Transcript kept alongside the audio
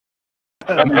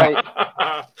Right.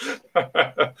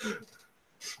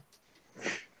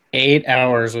 8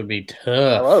 hours would be tough.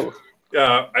 Hello.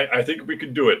 I think we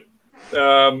can do it.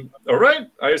 All right,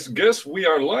 I guess we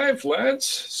are live, lads.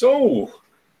 So,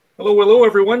 hello,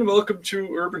 everyone. Welcome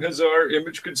to Urban Hussar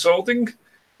Image Consulting.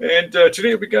 And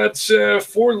today we got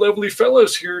four lovely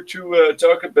fellas here to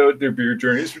talk about their beard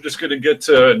journeys. We're just going to get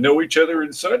to know each other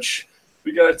and such.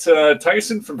 We got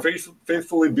Tyson from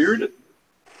Faithfully Bearded.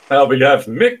 We have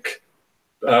Mick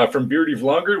from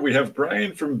Beardyvlogger. We have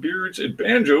Brian from Beards and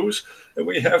Banjos. And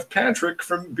we have Patrick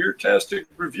from BeardTastic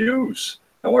Reviews.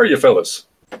 How are you, fellas?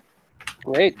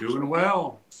 Great. Doing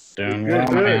well. Doing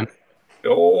well, man.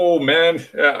 Oh, man.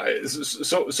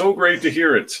 So great to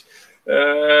hear it.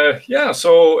 And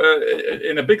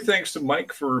a big thanks to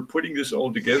Mike for putting this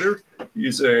all together.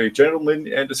 He's a gentleman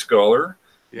and a scholar.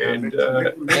 Yeah, and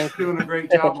Mick's doing a great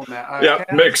job on that. Yeah,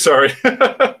 Mick, sorry.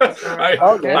 Cass,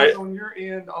 on your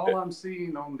end, all I'm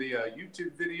seeing on the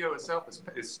YouTube video itself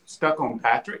is stuck on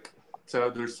Patrick. So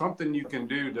there's something you can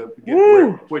do to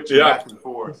get switching back and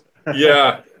forth.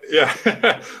 Yeah.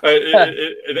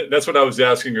 That's what I was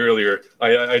asking earlier.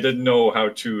 I didn't know how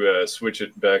to switch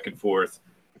it back and forth.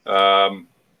 I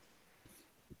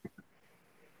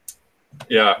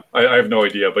have no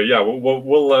idea, but yeah,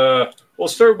 we'll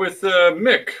start with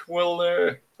Mick.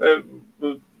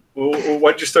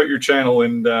 Why'd you start your channel,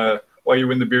 and why you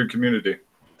in the beard community?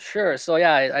 Sure. So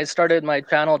yeah, I started my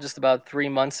channel just about 3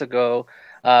 months ago.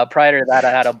 Prior to that, I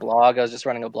had a blog. I was just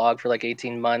running a blog for like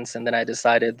 18 months, and then I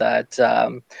decided that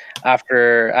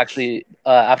after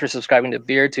subscribing to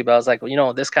BeardTube, I was like,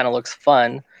 well, this kind of looks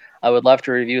fun. I would love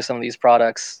to review some of these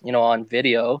products, on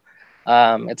video.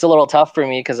 It's a little tough for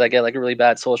me because I get like a really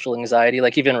bad social anxiety.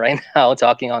 Like even right now,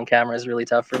 talking on camera is really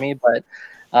tough for me. But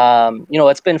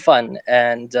it's been fun,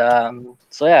 and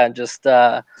just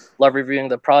love reviewing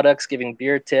the products, giving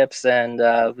beard tips, and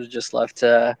would just love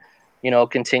to,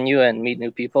 continue and meet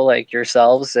new people like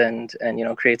yourselves, and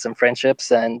create some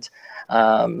friendships and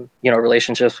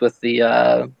relationships with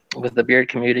the beard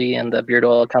community and the beard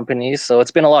oil companies. So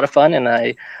it's been a lot of fun, and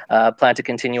I plan to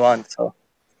continue on. So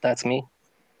that's me.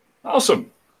 Awesome.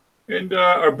 And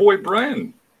our boy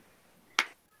Brian.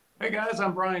 Hey guys,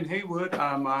 I'm Brian Haywood.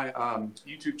 My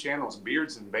YouTube channel is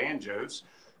Beards and Banjos.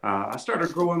 I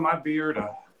started growing my beard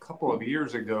a couple of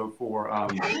years ago for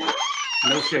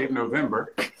No Shave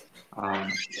November.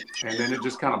 And then it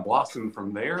just kind of blossomed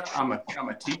from there. I'm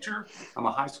a teacher. I'm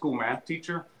a high school math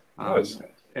teacher. Nice.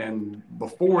 And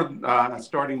before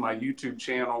starting my YouTube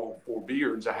channel for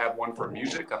beards, I have one for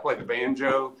music. I play the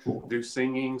banjo, do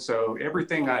singing. So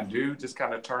everything I do just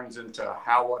kind of turns into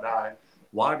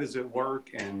why does it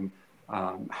work, and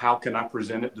how can I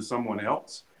present it to someone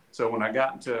else? So when I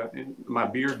got into my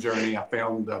beard journey, I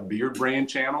found the Beard Brand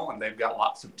channel, and they've got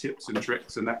lots of tips and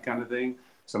tricks and that kind of thing.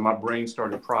 So my brain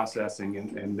started processing,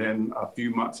 and then a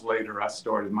few months later, I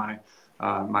started my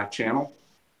channel.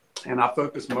 And I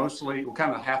focus mostly,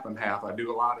 kind of half and half. I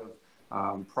do a lot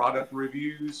of product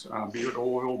reviews, beard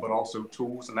oil, but also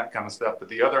tools and that kind of stuff. But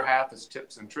the other half is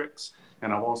tips and tricks.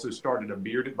 And I've also started a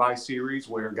beard advice series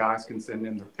where guys can send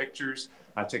in their pictures.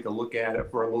 I take a look at it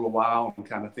for a little while and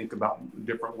kind of think about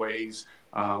different ways,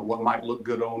 what might look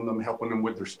good on them, helping them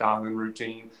with their styling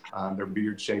routine, their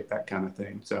beard shape, that kind of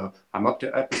thing. So I'm up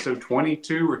to episode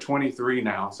 22 or 23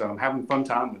 now. So I'm having a fun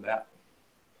time with that.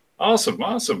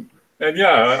 Awesome. And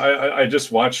yeah, I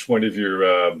just watched one of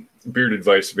your beard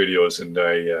advice videos, and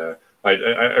I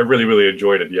really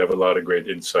enjoyed it. You have a lot of great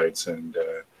insights, and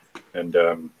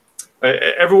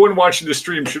everyone watching the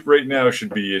stream right now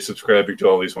should be subscribing to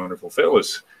all these wonderful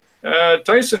fellas.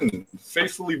 Tyson,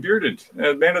 Faithfully Bearded,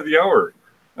 man of the hour.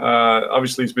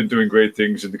 Obviously, he's been doing great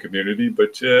things in the community,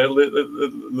 but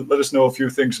let us know a few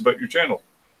things about your channel.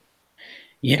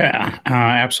 Yeah,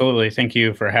 absolutely. Thank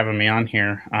you for having me on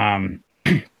here.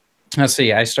 Let's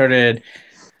see. I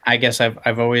guess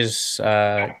I've always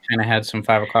kind of had some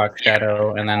 5 o'clock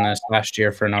shadow, and then this last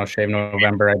year for No Shave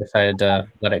November, I decided to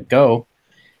let it go.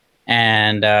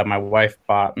 And my wife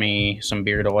bought me some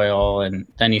beard oil, and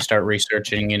then you start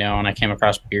researching, and I came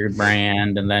across Beard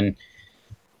Brand, and then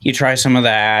you try some of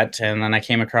that, and then I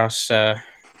came across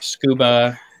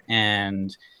Scuba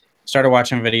and started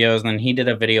watching videos, and then he did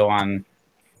a video on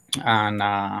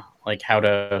like how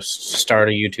to start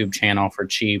a YouTube channel for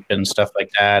cheap and stuff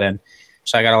like that. And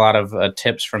so I got a lot of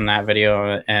tips from that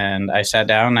video, and I sat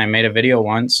down and I made a video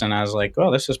once, and I was like,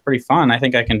 well, this is pretty fun. I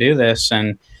think I can do this.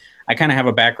 And I kind of have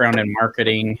a background in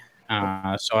marketing.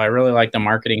 So I really like the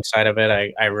marketing side of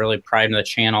it. I really pride the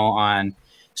channel on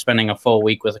spending a full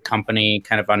week with a company,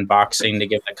 kind of unboxing to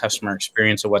give the customer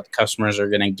experience of what the customers are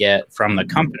going to get from the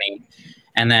company.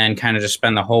 and then kind of just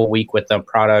spend the whole week with the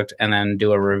product and then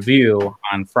do a review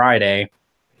on Friday.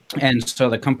 And so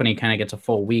the company kind of gets a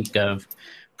full week of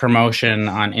promotion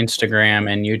on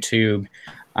Instagram and YouTube.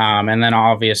 And then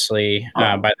obviously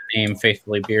by the name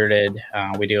Faithfully Bearded,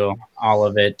 we do all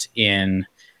of it in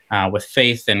with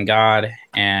faith in God.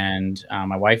 And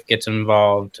my wife gets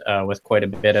involved with quite a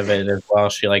bit of it as well.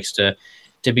 She likes to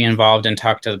be involved and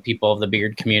talk to the people of the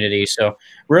beard community. So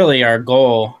really our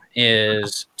goal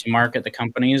is to market the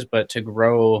companies, but to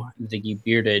grow the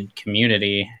bearded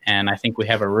community. And I think we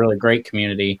have a really great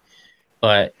community,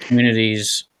 but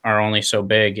communities are only so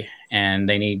big and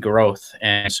they need growth.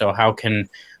 And so how can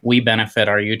we benefit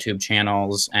our YouTube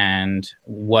channels and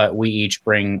what we each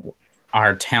bring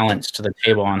our talents to the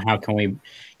table, and how can we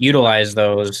utilize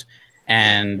those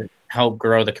and help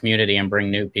grow the community and bring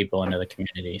new people into the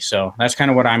community? So that's kind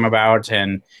of what I'm about,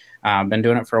 and been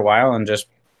doing it for a while and just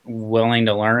willing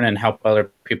to learn and help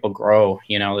other people grow.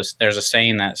 You know, there's a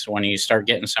saying that's when you start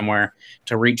getting somewhere,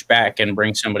 to reach back and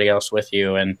bring somebody else with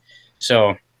you. And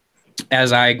so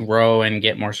as I grow and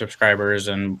get more subscribers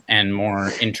and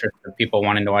more interest of people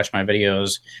wanting to watch my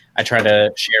videos, I try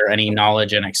to share any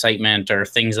knowledge and excitement or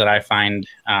things that I find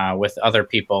with other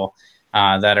people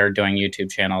that are doing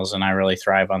YouTube channels. And I really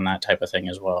thrive on that type of thing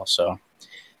as well. So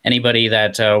anybody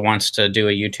that wants to do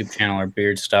a YouTube channel or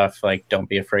beard stuff, like, don't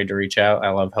be afraid to reach out. I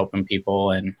love helping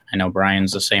people. And I know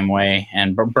Brian's the same way.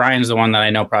 And Brian's the one that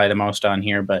I know probably the most on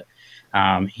here, but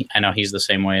I know he's the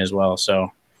same way as well.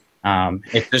 So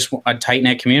it's just a tight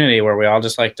knit community where we all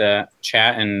just like to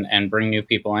chat and bring new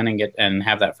people in and get and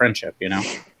have that friendship, you know?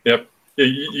 Yep. Yeah,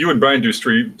 you and Brian do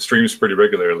streams pretty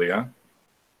regularly,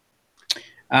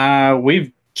 huh?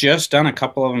 We've just done a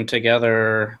couple of them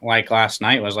together. Like last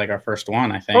night was like our first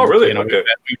one, I think. Oh, really? You know, okay.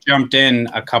 We jumped in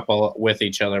a couple with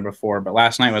each other before, but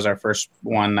last night was our first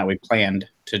one that we planned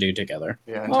to do together.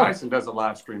 Yeah, and Tyson does a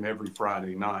live stream every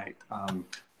Friday night.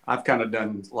 I've kind of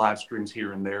done live streams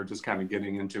here and there, just kind of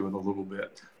getting into it a little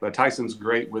bit. But Tyson's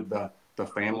great with the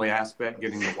family aspect,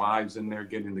 getting the wives in there,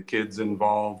 getting the kids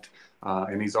involved.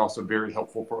 And he's also very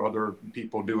helpful for other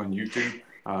people doing YouTube,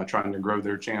 trying to grow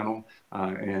their channel.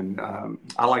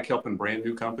 I like helping brand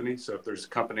new companies. So if there's a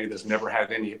company that's never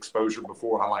had any exposure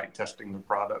before, I like testing the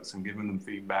products and giving them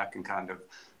feedback and kind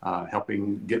of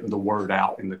helping getting the word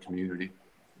out in the community.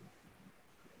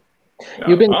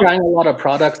 You've been trying a lot of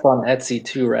products on Etsy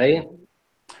too, right?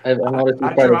 I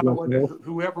try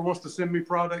whoever wants to send me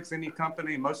products, any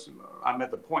company. I'm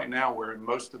at the point now where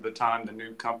most of the time the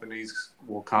new companies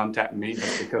will contact me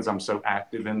just because I'm so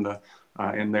active in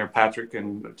there. Patrick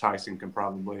and Tyson can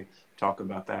probably talk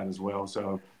about that as well.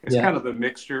 So it's kind of a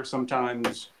mixture.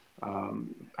 Sometimes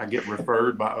I get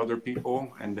referred by other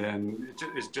people, and then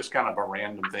it's just kind of a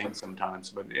random thing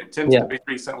sometimes. But it tends to be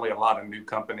recently a lot of new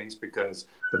companies because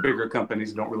the bigger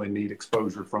companies don't really need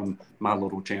exposure from my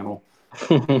little channel.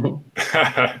 Little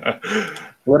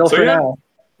for now.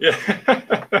 Yeah.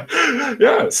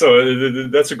 Yeah, so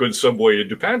that's a good segue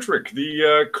into Patrick,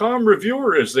 the calm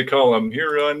reviewer, as they call him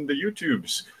here on the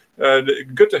YouTubes.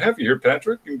 Good to have you here,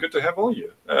 Patrick, and good to have all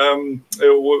you.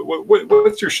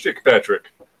 What's your shtick,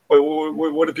 Patrick?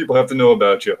 What do people have to know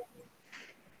about you?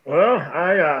 Well,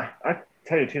 I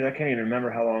tell you the truth, I can't even remember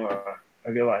how long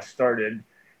ago I started,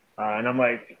 and I'm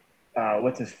like,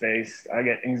 what's his face? I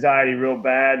get anxiety real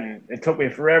bad, and it took me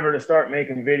forever to start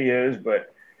making videos,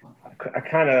 but I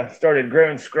kind of started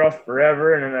growing scruff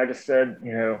forever, and then I just said,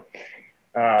 you know,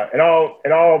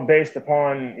 it all based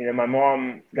upon, you know, my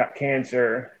mom got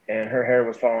cancer and her hair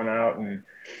was falling out, and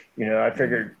you know, I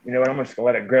figured, you know what, I'm just gonna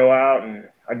let it grow out, and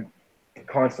I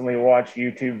constantly watch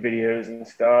YouTube videos and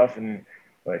stuff, and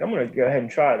like, I'm gonna go ahead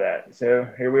and try that. So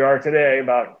here we are today,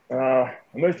 about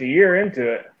almost a year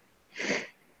into it.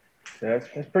 So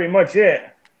that's pretty much it.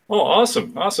 Oh,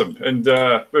 awesome, and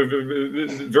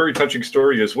very touching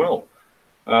story as well.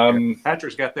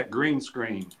 Patrick's got that green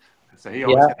screen, so he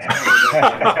always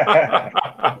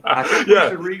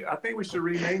I think we should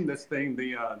rename this thing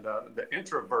the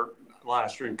introvert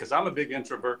live stream, because I'm a big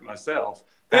introvert myself.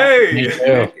 Hey,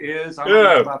 Nick is. I don't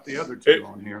know about the other two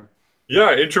on here.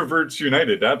 Yeah, Introverts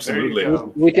United, absolutely.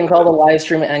 We can call the live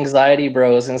stream Anxiety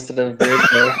Bros instead of Beard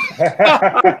Bros.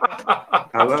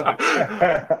 I love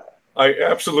it. I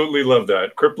absolutely love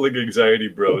that. Crippling Anxiety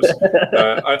Bros.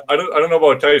 I don't know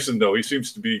about Tyson though. He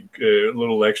seems to be a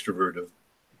little extroverted.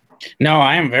 No,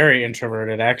 I am very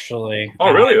introverted, actually.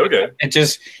 Oh, really? Okay. It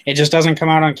just doesn't come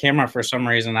out on camera for some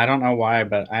reason. I don't know why,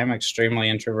 but I'm extremely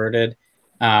introverted.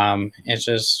 It's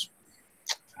just,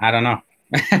 I don't know.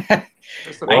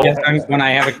 I guess when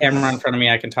I have a camera in front of me,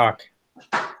 I can talk.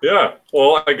 Yeah.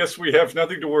 Well, I guess we have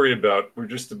nothing to worry about. We're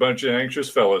just a bunch of anxious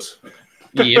fellas.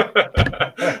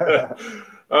 Yep.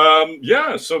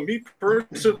 Yeah, so me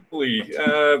personally,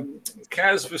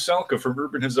 Kaz Veselka from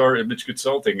Urban Hussar Image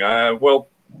Consulting. Well,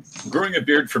 growing a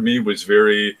beard for me was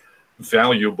very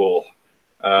valuable.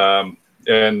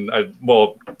 And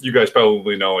well, you guys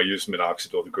probably know I used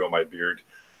minoxidil to grow my beard.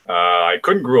 I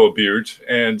couldn't grow a beard,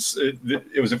 and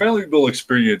it was a valuable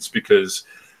experience because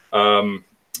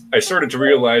I started to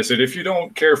realize that if you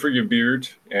don't care for your beard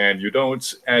and you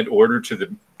don't add order to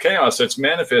the chaos that's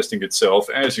manifesting itself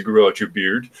as you grow out your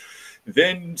beard,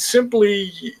 then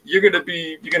simply you're going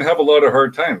to have a lot of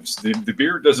hard times. The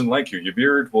beard doesn't like you. Your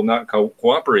beard will not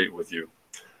cooperate with you.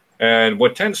 And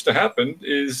what tends to happen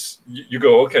is you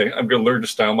go, okay, I'm going to learn to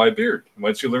style my beard.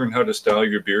 Once you learn how to style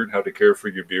your beard, how to care for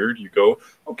your beard, you go,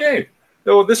 okay,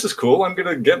 oh, this is cool. I'm going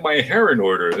to get my hair in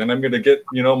order. Then I'm going to get,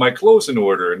 my clothes in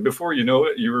order. And before you know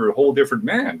it, you're a whole different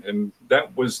man. And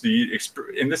that was the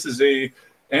experience. And this is a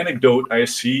anecdote I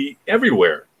see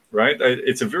everywhere, right?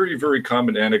 It's a very, very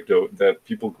common anecdote that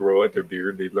people grow out their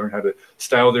beard. They learn how to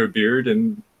style their beard,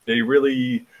 and they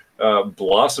really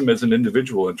blossom as an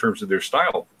individual in terms of their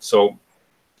style. So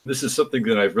this is something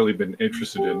that I've really been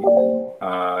interested in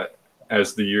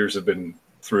as the years have been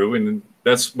through, and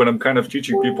that's what I'm kind of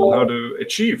teaching people how to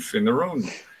achieve in their own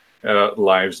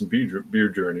lives and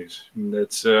beard journeys. And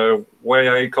that's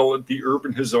why I call it the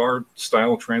Urban Hussar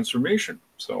style transformation.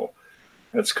 So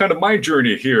that's kind of my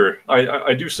journey here.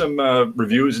 I do some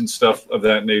reviews and stuff of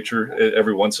that nature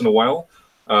every once in a while,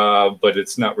 but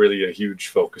it's not really a huge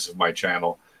focus of my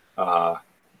channel. I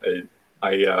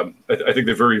think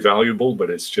they're very valuable, but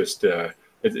it's just and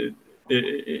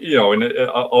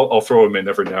I'll throw them in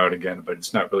every now and again, but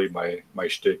it's not really my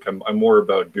shtick. I'm more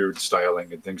about beard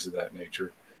styling and things of that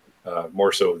nature,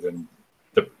 more so than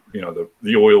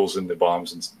the oils and the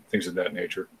balms and things of that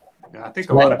nature. Yeah, I think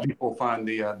a lot of people find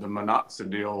the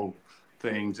minoxidil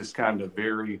thing just kind of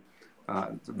very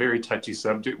it's a very touchy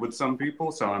subject with some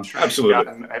people. So I'm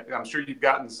sure you've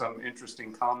gotten some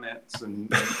interesting comments and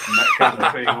that kind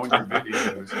of thing on your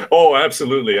videos. Oh,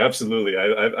 absolutely.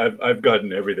 I've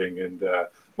gotten everything, and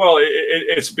well,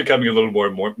 it's becoming a little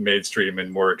more mainstream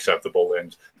and more acceptable.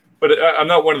 But I'm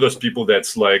not one of those people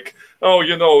that's like, oh,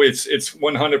 it's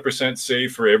 100%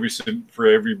 safe for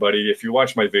everybody. If you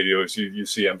watch my videos, you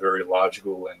see I'm very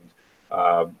logical and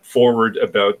forward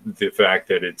about the fact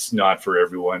that it's not for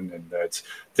everyone, and that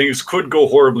things could go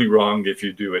horribly wrong if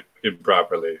you do it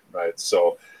improperly, right?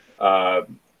 So, I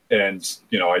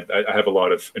have a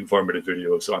lot of informative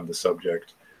videos on the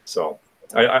subject. So,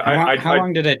 how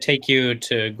long did it take you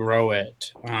to grow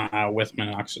it with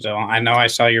minoxidil? I know I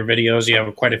saw your videos. You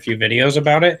have quite a few videos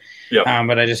about it,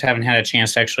 but I just haven't had a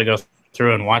chance to actually go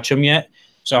through and watch them yet.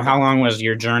 So, how long was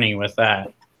your journey with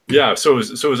that? Yeah, so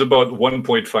it was about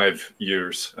 1.5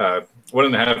 years,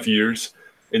 1.5 years,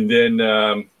 and then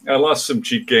I lost some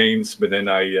cheek gains, but then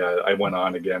I went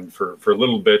on again for a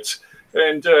little bit,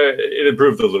 and it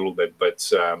improved a little bit.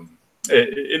 But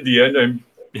in the end, I'm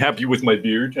happy with my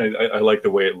beard. I like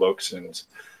the way it looks, and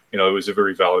it was a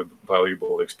very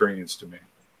valuable experience to me.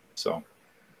 So,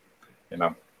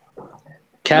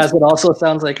 Kaz, it also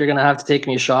sounds like you're gonna have to take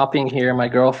me shopping here. My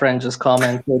girlfriend just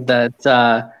commented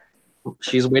that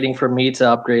she's waiting for me to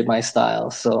upgrade my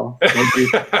style, so maybe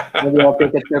I'll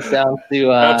take a trip down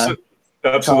to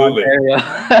absolutely.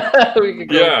 we could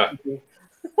go.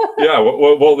 Yeah.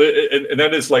 Well, and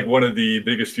that is like one of the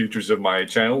biggest features of my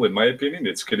channel, in my opinion.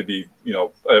 It's going to be,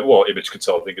 image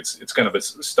consulting. It's kind of a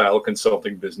style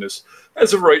consulting business.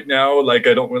 As of right now, like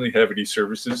I don't really have any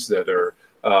services that are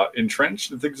entrenched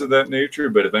and things of that nature.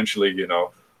 But eventually,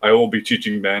 I will be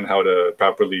teaching men how to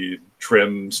properly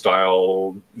trim,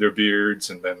 style their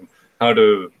beards, and then how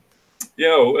to,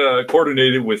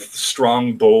 coordinate it with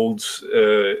strong, bold,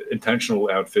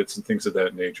 intentional outfits and things of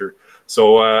that nature.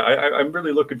 So I'm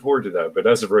really looking forward to that. But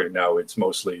as of right now, it's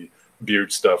mostly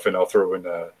beard stuff, and I'll throw in,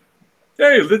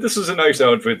 hey, this is a nice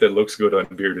outfit that looks good on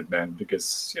bearded men,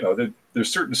 because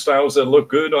there's certain styles that look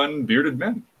good on bearded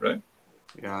men, right?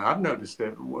 Yeah, I've noticed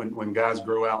that when guys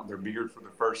grow out their beard for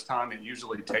the first time, it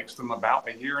usually takes them about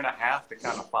 1.5 years to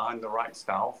kind of find the right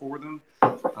style for them.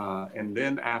 And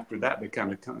then after that, they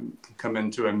kind of come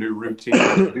into a new routine.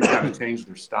 They kind of change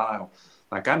their style.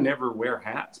 Like I never wear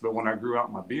hats, but when I grew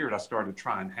out my beard, I started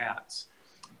trying hats.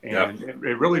 And it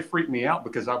really freaked me out,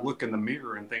 because I look in the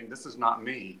mirror and think, this is not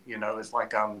me. It's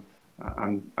like I'm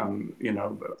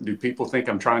do people think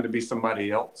I'm trying to be somebody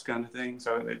else, kind of thing?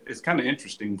 So it's kind of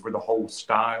interesting for the whole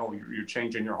style. You're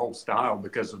changing your whole style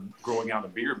because of growing out a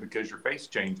beard, because your face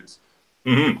changes.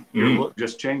 Your look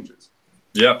just changes.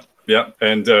 Yep. Yeah,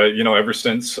 and you know, ever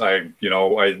since things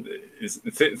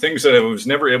that I was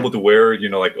never able to wear, you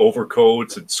know, like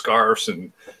overcoats and scarves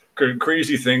and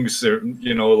crazy things,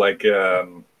 you know, like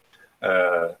and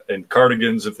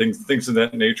cardigans and things of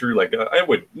that nature. Like I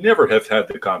would never have had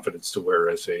the confidence to wear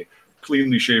as a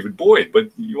cleanly shaven boy. But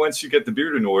once you get the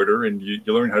beard in order and you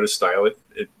learn how to style it,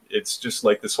 it's just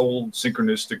like this whole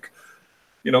synchronistic,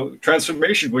 you know,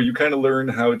 transformation where you kind of learn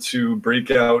how to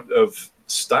break out of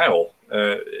style,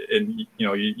 and you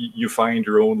know, you find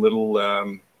your own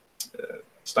little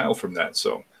style from that.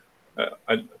 So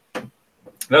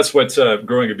that's what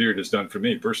growing a beard has done for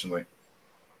me personally.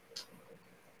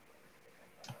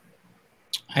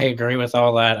 I agree with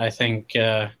all that. I think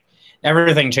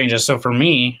everything changes. So for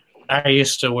me, I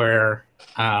used to wear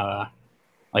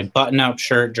like button-up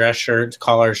shirt, dress shirts,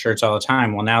 collared shirts all the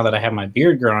time. Well, now that I have my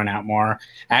beard growing out more,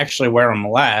 I actually wear them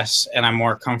less, and I'm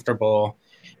more comfortable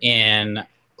in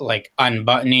like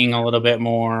unbuttoning a little bit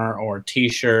more, or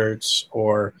t-shirts,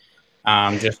 or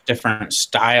just different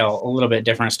style, a little bit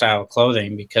different style of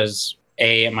clothing, because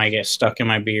it might get stuck in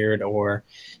my beard, or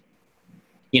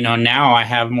you know, now I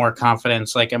have more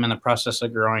confidence. Like I'm in the process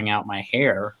of growing out my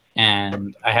hair,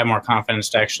 and I have more confidence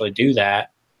to actually do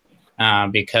that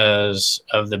because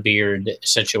of the beard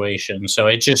situation. So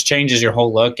it just changes your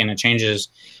whole look, and it changes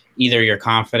either your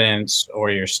confidence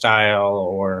or your style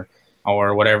or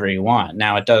whatever you want.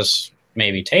 Now it does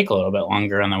maybe take a little bit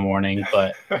longer in the morning,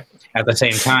 but at the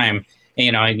same time,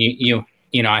 you know, you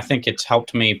know, I think it's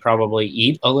helped me probably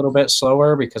eat a little bit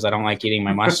slower because I don't like eating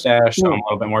my mustache. So I'm a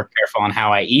little bit more careful on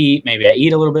how I eat. Maybe I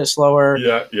eat a little bit slower.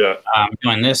 Yeah, yeah.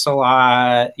 Doing this a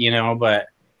lot, you know, but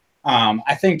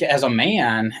I think as a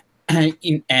man,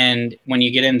 and when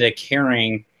you get into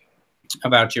caring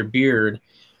about your beard,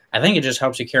 I think it just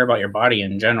helps you care about your body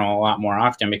in general a lot more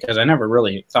often, because I never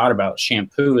really thought about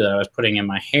shampoo that I was putting in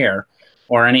my hair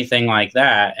or anything like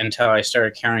that until I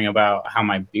started caring about how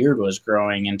my beard was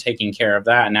growing and taking care of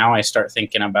that. Now I start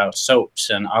thinking about soaps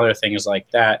and other things like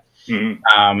that, you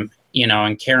know,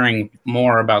 and caring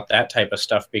more about that type of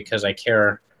stuff because I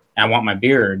care. I want my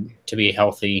beard to be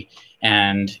healthy.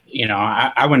 And, you know,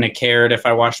 I wouldn't have cared if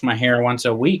I washed my hair once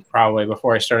a week probably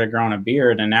before I started growing a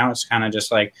beard. And now it's kind of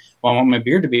just like, well, I want my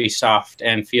beard to be soft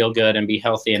and feel good and be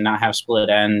healthy and not have split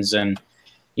ends. And,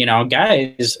 you know,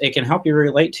 guys, it can help you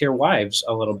relate to your wives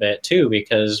a little bit too,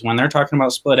 because when they're talking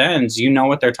about split ends, you know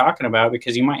what they're talking about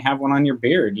because you might have one on your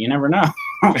beard. You never know.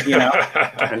 You know,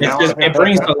 it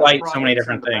brings to light so many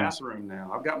different things. Bathroom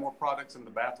now. I've got more products in the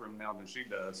bathroom now than she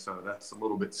does, so that's a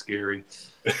little bit scary.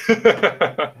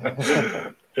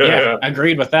 Yeah,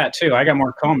 agreed with that too. I got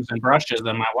more combs and brushes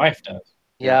than my wife does.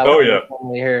 Yeah. Oh yeah.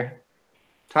 Here.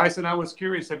 Tyson, I was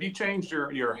curious. Have you changed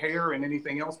your hair and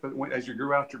anything else, but as you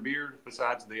grew out your beard,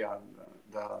 besides the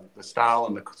style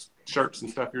and the shirts and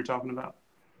stuff you're talking about?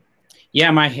 Yeah,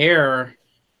 my hair.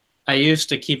 I used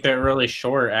to keep it really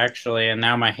short, actually, and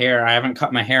now my hair. I haven't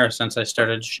cut my hair since I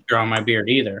started growing my beard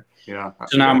either. Yeah.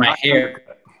 So now my hair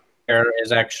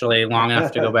is actually long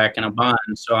enough to go back in a bun.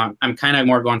 So I'm kind of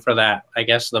more going for that. I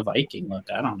guess the Viking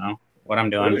look. I don't know what I'm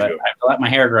doing, but I have to let my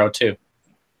hair grow too.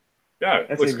 Yeah,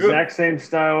 that's the exact same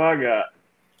style I got.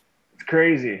 It's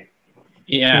crazy.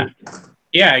 Yeah,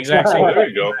 yeah, exactly. Oh, there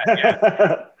you go.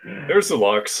 Yeah. There's the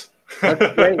locks.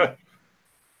 That's great.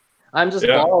 I'm just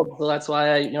bald, so that's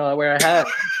why I wear a hat.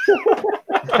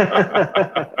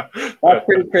 That's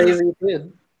pretty crazy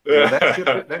too.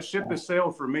 Yeah, that ship has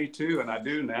sailed for me too, and I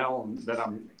do now that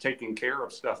I'm taking care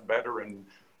of stuff better and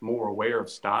more aware of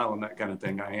style and that kind of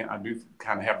thing. I do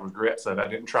kind of have regrets that I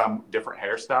didn't try different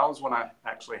hairstyles when I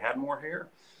actually had more hair.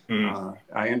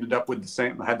 I ended up with the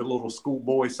same. I had the little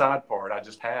schoolboy side part I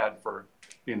just had for,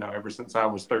 you know, ever since I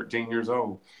was 13 years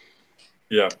old.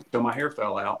 Yeah. So my hair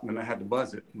fell out, and then I had to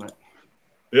buzz it. But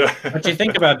yeah. But you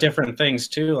think about different things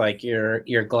too, like your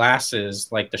glasses,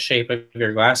 like the shape of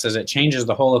your glasses. It changes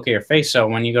the whole look of your face. So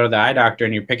when you go to the eye doctor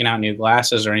and you're picking out new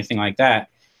glasses or anything like that,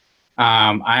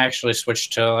 I actually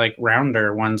switched to like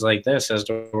rounder ones like this as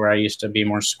to where I used to be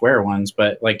more square ones.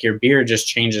 But like your beard just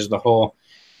changes the whole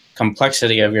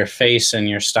complexity of your face and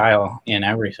your style and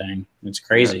everything. It's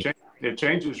crazy. Yeah, it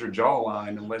changes your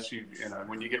jawline unless you know,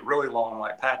 when you get really long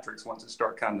like Patrick's, once it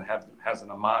start kind of has a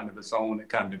mind of its own, it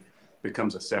kind of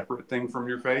becomes a separate thing from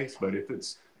your face. But if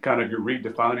it's kind of you're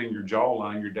redefining your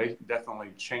jawline, you're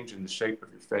definitely changing the shape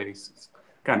of your face. It's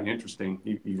kind of interesting.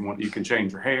 You can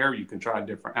change your hair, you can try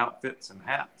different outfits and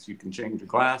hats, you can change your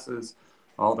glasses,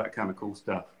 all that kind of cool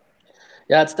stuff.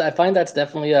 Yeah, I find that's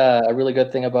definitely a really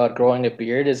good thing about growing a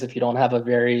beard is if you don't have a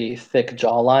very thick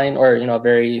jawline or, you know,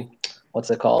 very, what's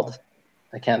it called?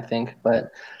 I can't think,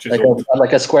 but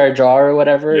like a square jaw or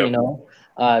whatever, you know,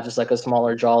 just like a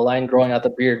smaller jawline. Growing out the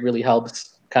beard really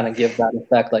helps kind of give that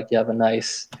effect, like you have a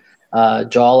nice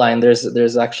jawline.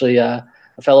 There's actually a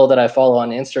fellow that I follow on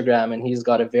Instagram, and he's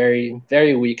got a very,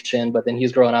 very weak chin, but then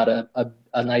he's growing out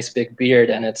a nice big beard,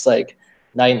 and it's like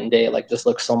night and day, like just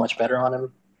looks so much better on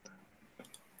him.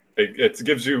 It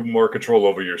gives you more control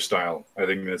over your style. I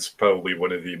think that's probably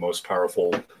one of the most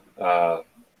powerful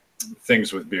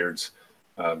things with beards.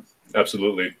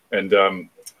 Absolutely. And, you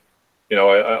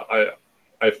know,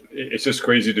 it's just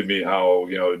crazy to me how,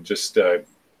 you know, just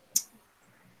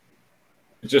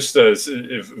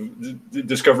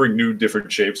discovering new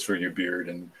different shapes for your beard,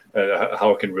 and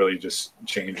how it can really just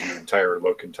change your entire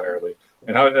look entirely,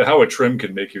 and how a trim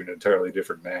can make you an entirely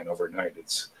different man overnight.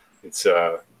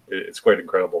 It's quite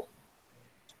incredible.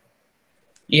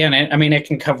 Yeah, and I mean, it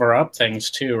can cover up things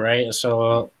too, right?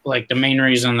 So, like, the main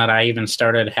reason that I even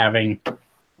started having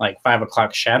like 5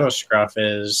 o'clock shadow scruff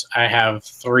is I have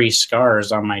 3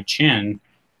 scars on my chin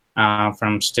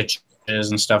from stitches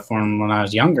and stuff from when I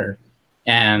was younger.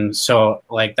 And so,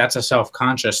 like, that's a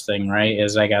self-conscious thing, right?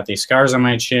 Is I got these scars on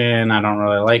my chin. I don't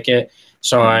really like it.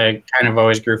 So I kind of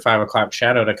always grew 5 o'clock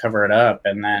shadow to cover it up.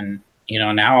 And then, you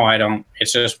know, now I don't,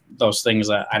 it's just those things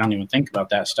that I don't even think about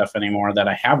that stuff anymore, that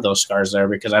I have those scars there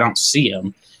because I don't see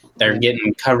them. They're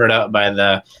getting covered up by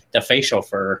the facial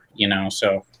fur, you know.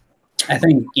 So I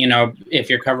think, you know, if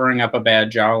you're covering up a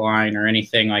bad jawline or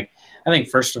anything, like, I think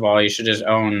first of all, you should just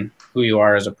own who you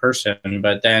are as a person,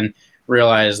 but then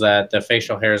realize that the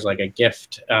facial hair is like a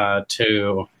gift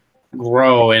to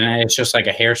grow, and it's just like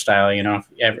a hairstyle. You know,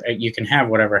 you can have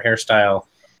whatever hairstyle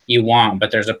you want,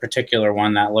 but there's a particular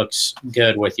one that looks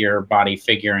good with your body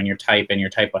figure and your type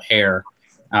of hair.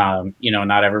 You know,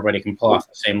 not everybody can pull off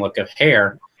the same look of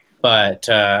hair, but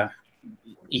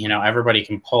you know, everybody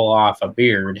can pull off a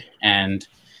beard, and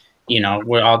you know,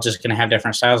 we're all just going to have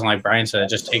different styles. And like Brian said, it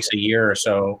just takes a year or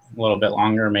so, a little bit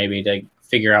longer maybe, to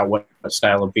figure out what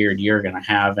style of beard you're going to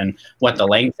have and what the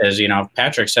length is. You know,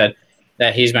 Patrick said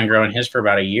that he's been growing his for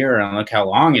about a year, and look how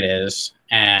long it is.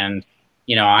 And,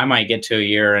 you know, I might get to a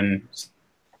year and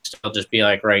still just be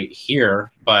like right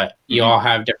here, but you all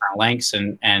have different lengths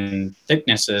and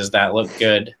thicknesses that look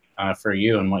good for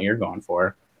you and what you're going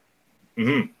for.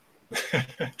 Mm-hmm.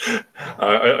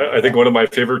 I think one of my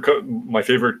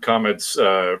favorite comments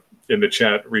in the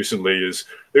chat recently is,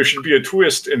 there should be a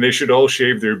twist and they should all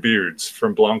shave their beards,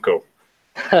 from Blanco.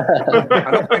 I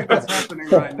don't think that's happening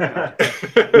right now.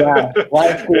 Yeah,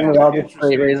 live stream, we all just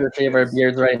razor shave our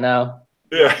beards right now.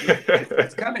 Yeah,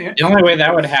 it's kind of interesting. The only way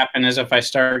that would happen is if I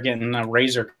start getting the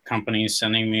razor companies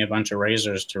sending me a bunch of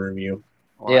razors to review.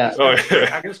 Well, Yeah.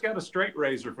 I just got a straight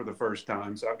razor for the first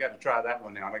time, so I've got to try that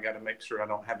one out. I got to make sure I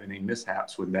don't have any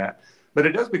mishaps with that. But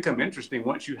it does become interesting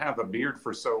once you have a beard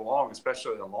for so long,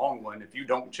 especially a long one. If you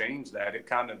don't change that, it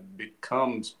kind of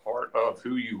becomes part of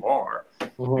who you are.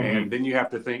 And then you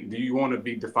have to think, do you want to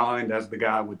be defined as the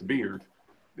guy with the beard?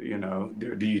 You know,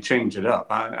 do you change it up?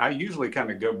 I usually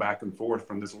kind of go back and forth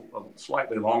from this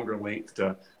slightly longer length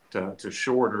to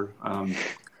shorter.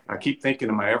 I keep thinking,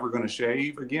 am I ever going to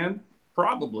shave again?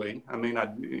 Probably. I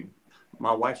mean,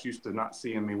 my wife used to not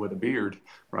seeing me with a beard,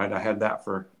 right? I had that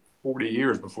for 40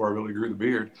 years before I really grew the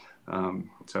beard.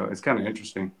 So it's kind of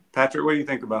interesting. Patrick, what do you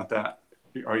think about that?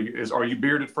 Are you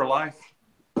bearded for life?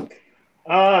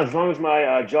 As long as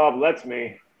my job lets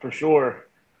me, for sure.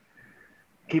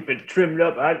 Keep it trimmed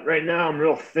up. Right now I'm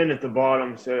real thin at the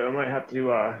bottom, so I might have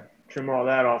to trim all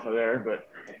that off of there. But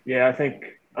yeah, I think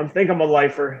I'm a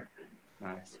lifer.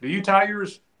 Nice. Do you tie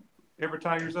yours? Ever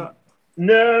tie yours up?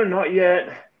 No, not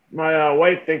yet. My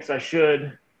wife thinks I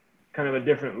should. Kind of a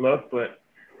different look, but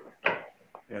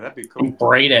yeah, that'd be cool.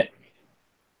 Braid it.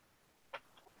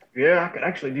 Yeah, I could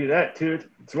actually do that too.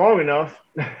 It's long enough.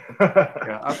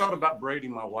 Yeah, I thought about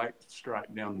braiding my white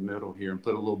stripe down the middle here and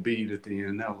put a little bead at the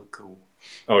end. That would look cool.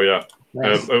 Oh yeah.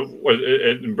 Nice.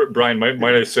 Brian,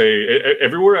 might I say,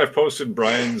 everywhere I've posted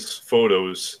Brian's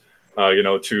photos, you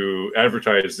know, to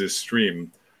advertise this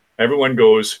stream, everyone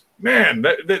goes, man,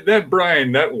 that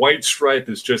Brian, that white stripe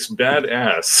is just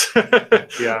badass.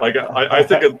 Yeah. Like I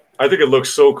think it looks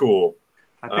so cool.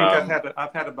 I think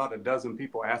I've had about a dozen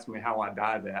people ask me how I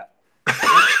dye that.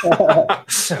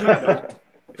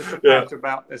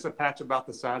 It's a patch about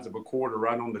the size of a quarter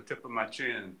right on the tip of my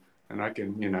chin, and I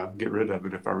can, you know, get rid of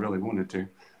it if I really wanted to.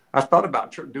 I thought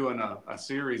about doing a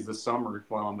series this summer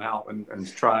while I'm out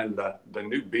and trying the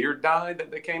new beard dye that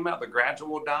they came out, the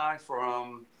gradual dye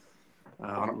from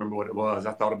I don't remember what it was.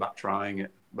 I thought about trying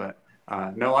it, but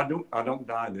no, I don't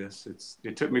dye this.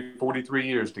 It took me 43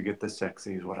 years to get this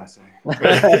sexy, is what I say.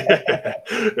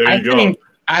 There you go.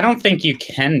 I don't think you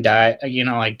can diet,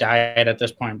 like diet at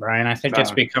this point, Brian. I think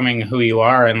it's becoming who you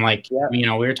are. And like, we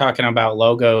were talking about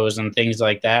logos and things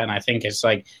like that. And I think it's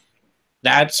like,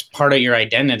 that's part of your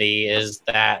identity is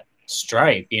that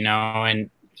stripe, and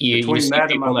between see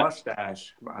that and my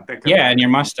mustache, I think. Yeah, and your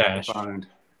mustache.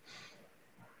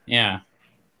 Yeah.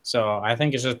 So I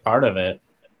think it's just part of it.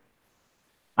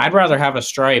 I'd rather have a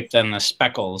stripe than the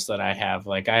speckles that I have.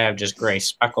 Like I have just gray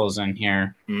speckles in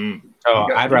here. So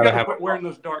I'd rather have wearing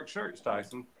those dark shirts,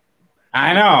 Tyson.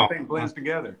 I know. Everything blends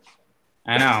together.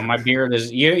 I know. My beard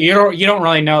is you don't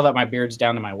really know that my beard's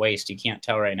down to my waist. You can't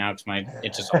tell right now because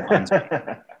it's just a blends.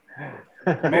 Man,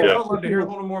 I'd love to hear a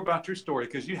little more about your story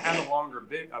because you had a longer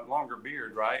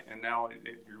beard, right? And now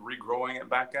you're regrowing it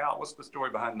back out. What's the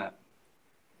story behind that?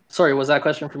 Sorry, was that a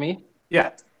question for me?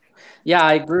 Yeah. Yeah,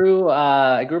 I grew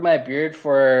my beard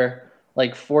for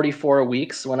like 44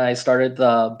 weeks when I started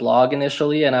the blog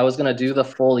initially, and I was gonna do the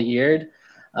full year.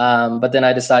 But then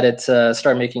I decided to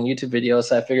start making YouTube videos.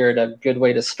 So I figured a good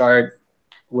way to start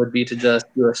would be to just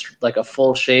do a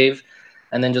full shave,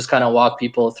 and then just kind of walk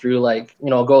people through,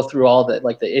 go through all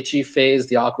the itchy phase,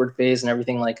 the awkward phase, and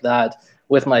everything like that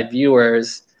with my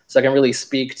viewers, so I can really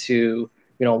speak to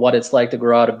what it's like to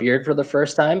grow out a beard for the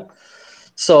first time.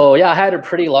 So yeah, I had it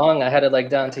pretty long. I had it like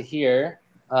down to here.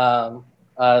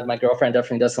 My girlfriend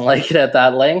definitely doesn't like it at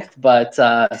that length, but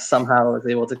somehow I was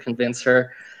able to convince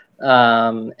her.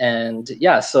 And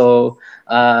yeah, so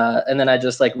and then I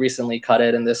just like recently cut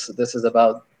it, and this is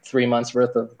about 3 months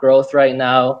worth of growth right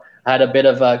now. I had a bit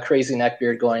of a crazy neck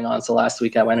beard going on, so last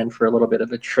week I went in for a little bit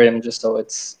of a trim just so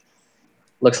looks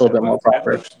a little bit more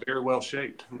proper. It looks very well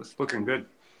shaped. It's looking good.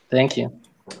 Thank you.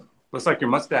 Looks like your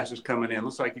mustache is coming in.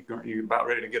 Looks like you're about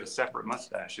ready to get a separate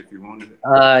mustache if you wanted it.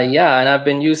 Yeah, and I've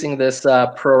been using this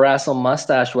Pro Wrestle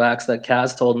mustache wax that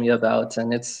Kaz told me about,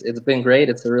 and it's been great.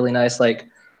 It's a really nice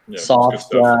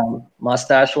soft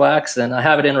mustache wax, and I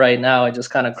have it in right now. I just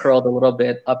kind of curled a little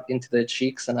bit up into the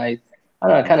cheeks, and I don't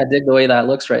know, I kind of dig the way that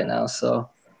looks right now. So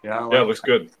yeah, it looks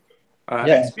good.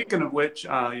 And speaking of which,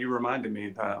 you reminded me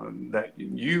that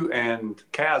you and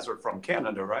Kaz are from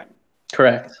Canada, right?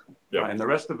 Correct. Yeah. And the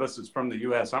rest of us is from the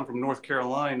U.S. I'm from North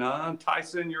Carolina.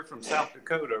 Tyson, you're from South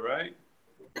Dakota, right?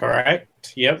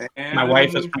 Correct. Yep. And my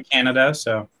wife is from Canada,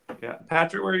 so. Yeah.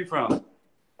 Patrick, where are you from?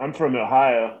 I'm from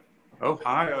Ohio.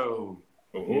 Ohio.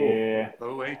 Yeah.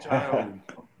 O-H-I-O.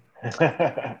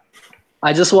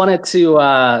 I just wanted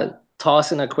to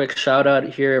toss in a quick shout out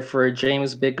here for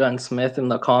James Big Gun Smith in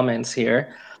the comments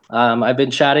here. I've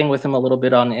been chatting with him a little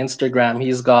bit on Instagram.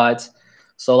 He's got...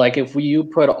 So like if you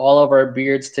put all of our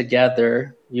beards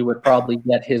together, you would probably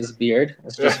get his beard.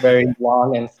 It's just very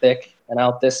long and thick and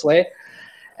out this way.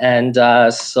 And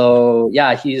so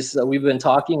yeah, we've been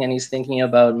talking, and he's thinking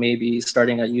about maybe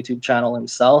starting a YouTube channel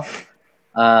himself.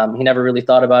 He never really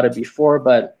thought about it before,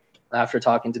 but after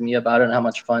talking to me about it and how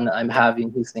much fun I'm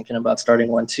having, he's thinking about starting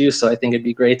one too. So I think it'd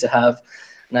be great to have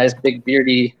a nice big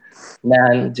beardy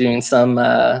man doing some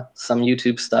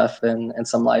YouTube stuff and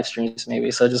some live streams maybe.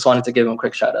 So I just wanted to give him a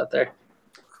quick shout out there.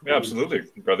 Yeah, absolutely,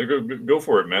 brother. Go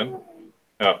for it, man.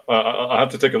 I'll have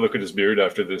to take a look at his beard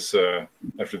after this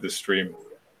stream.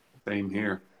 Same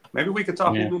here. Maybe we could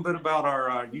talk a little bit about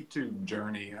our YouTube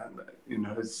journey.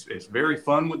 It's very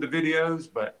fun with the videos,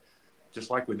 but just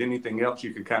like with anything else,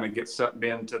 you could kind of get sucked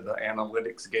into the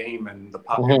analytics game and the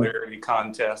popularity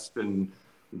contest and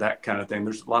that kind of thing.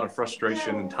 There's a lot of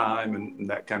frustration and time and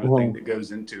that kind of thing that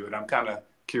goes into it. I'm kind of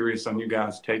curious on you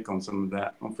guys' take on some of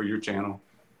that for your channel.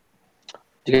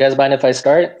 Do you guys mind if I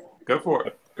start? Go for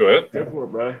it. Go ahead. Go for it,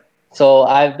 bro. So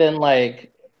I've been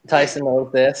Tyson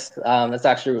knows this. That's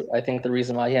actually, I think, the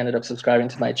reason why he ended up subscribing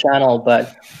to my channel.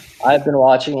 But I've been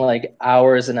watching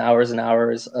hours and hours and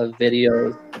hours of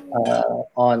videos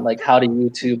on how to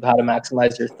YouTube, how to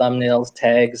maximize your thumbnails,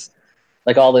 tags,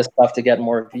 all this stuff to get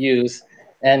more views.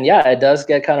 And yeah, it does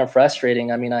get kind of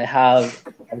frustrating. I mean, I've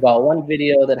got one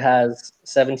video that has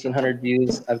 1,700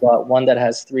 views. I've got one that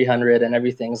has 300, and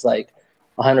everything's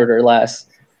 100 or less.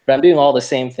 But I'm doing all the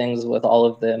same things with all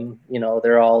of them.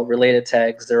 They're all related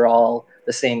tags. They're all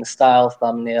the same style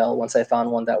thumbnail once I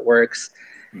found one that works.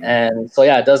 And so,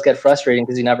 yeah, it does get frustrating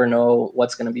because you never know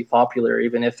what's going to be popular,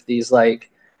 even if these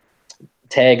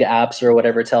tag apps or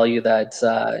whatever tell you that,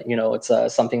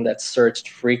 it's something that's searched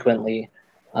frequently.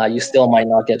 You still might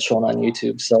not get shown on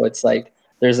YouTube. So it's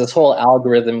there's this whole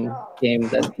algorithm game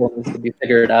that still needs to be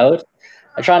figured out.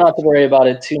 I try not to worry about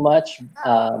it too much.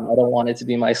 I don't want it to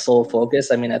be my sole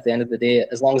focus. I mean, at the end of the day,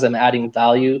 as long as I'm adding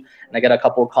value and I get a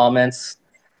couple of comments,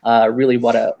 really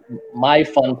my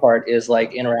fun part is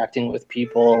interacting with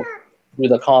people through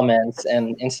the comments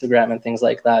and Instagram and things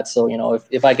like that. So,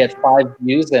 if I get 5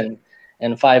 views and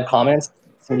and 5 comments,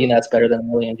 to me that's better than 1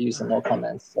 million views and no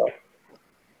comments. So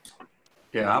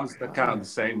yeah, I was kind of the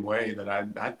same way that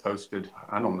I posted.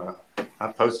 I don't know.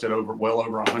 I posted well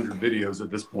over 100 videos at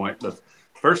this point. The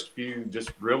first few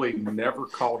just really never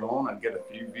caught on. I'd get a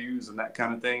few views and that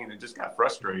kind of thing, and it just got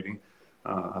frustrating.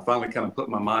 I finally kind of put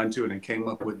my mind to it and came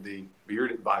up with the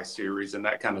Beard Advice series, and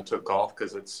that kind of took off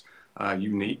because it's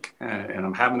unique, and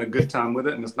I'm having a good time with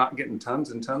it. And it's not getting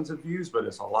tons and tons of views, but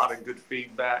it's a lot of good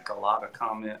feedback, a lot of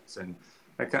comments, and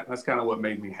that's kind of what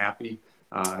made me happy.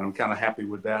 And I'm kind of happy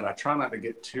with that. I try not to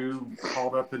get too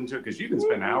caught up into it because you can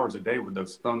spend hours a day with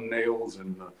those thumbnails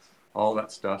and all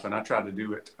that stuff. And I try to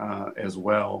do it as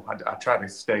well. I try to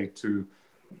stay true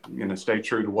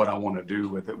to what I want to do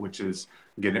with it, which is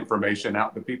get information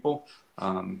out to people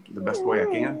the best way I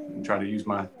can, and try to use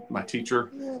my teacher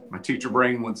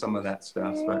brain with some of that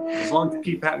stuff. But as long as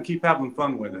you keep having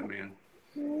fun with it, man.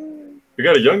 We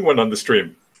got a young one on the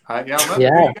stream.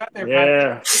 Yeah.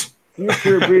 Yeah.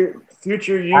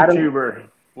 Future YouTuber.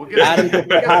 We'll get some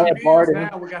views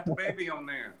now. We got the baby on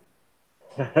there.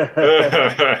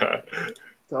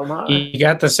 So am I. You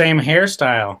got the same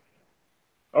hairstyle.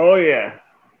 Oh yeah.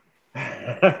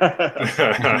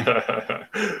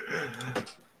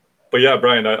 But yeah,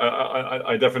 Brian,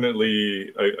 I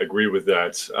definitely agree with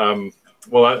that.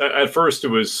 Well, at first it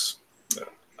was,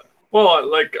 well,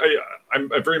 like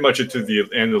I'm very much into the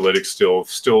analytics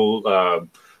still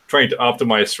trying to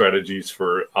optimize strategies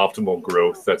for optimal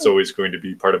growth. That's always going to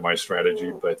be part of my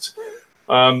strategy. But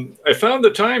I found the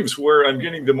times where I'm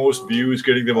getting the most views,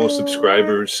 getting the most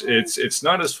subscribers, it's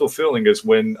not as fulfilling as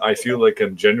when I feel like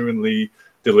I'm genuinely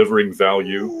delivering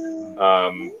value.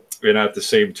 And at the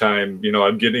same time,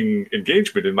 I'm getting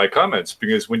engagement in my comments,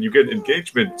 because when you get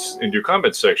engagement in your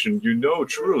comment section,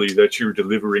 truly that you're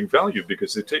delivering value,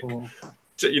 because they take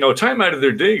time out of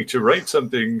their day to write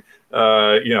something,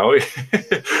 well,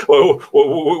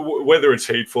 whether it's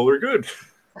hateful or good.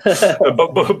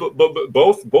 but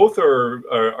both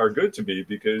are good to me,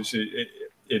 because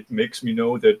it makes me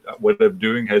know that what I'm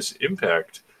doing has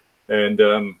impact. And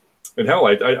hell,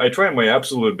 I try my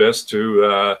absolute best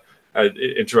to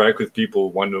interact with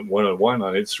people one-on-one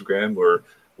on Instagram or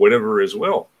whatever as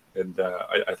well. And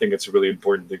I think it's a really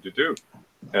important thing to do.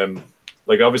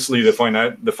 Like, obviously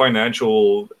the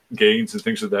financial gains and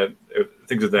things of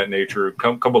that nature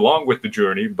come along with the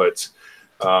journey, but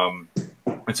I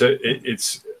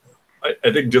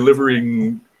think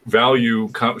delivering value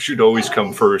should always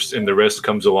come first, and the rest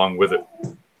comes along with it.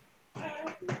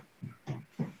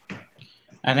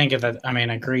 I think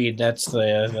agreed. That's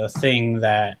the thing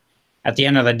that at the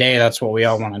end of the day, that's what we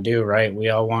all want to do, right? We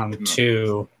all want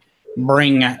to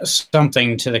bring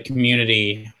something to the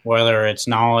community, whether it's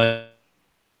knowledge,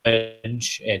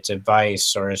 it's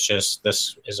advice, or it's just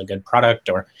this is a good product,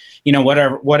 or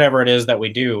whatever it is that we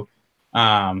do.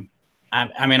 I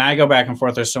go back and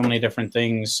forth. There's so many different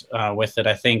things with it.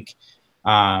 I think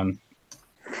and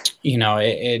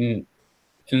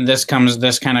this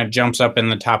kind of jumps up in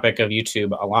the topic of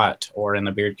YouTube a lot, or in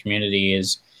the beard community,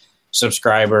 is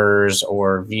subscribers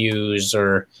or views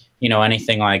or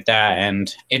anything like that.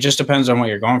 And it just depends on what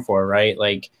you're going for, right?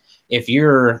 Like, if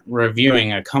you're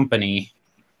reviewing a company,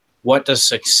 what does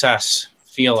success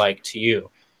feel like to you?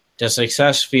 Does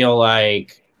success feel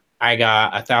like I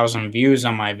got 1,000 views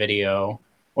on my video,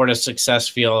 or does success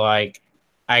feel like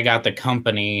I got the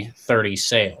company 30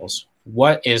 sales?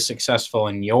 What is successful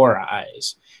in your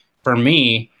eyes? For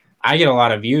me, I get a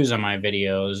lot of views on my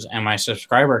videos and my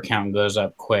subscriber count goes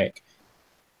up quick.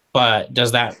 But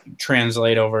does that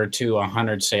translate over to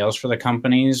 100 sales for the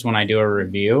companies when I do a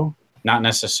review? Not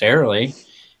necessarily.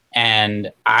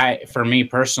 And for me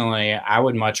personally, I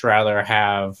would much rather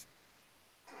have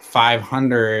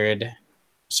 500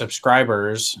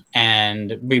 subscribers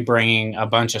and be bringing a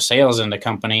bunch of sales into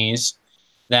companies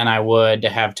than I would to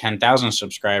have 10,000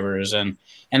 subscribers. And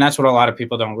that's what a lot of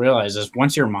people don't realize, is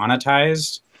once you're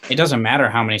monetized, it doesn't matter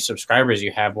how many subscribers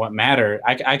you have. What matter,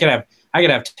 I could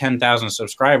have 10,000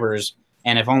 subscribers,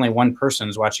 and if only one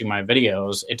person's watching my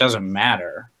videos, it doesn't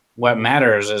matter. What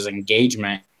matters is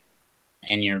engagement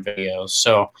in your videos.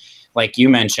 So like you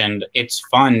mentioned, it's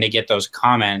fun to get those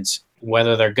comments,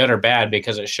 whether they're good or bad,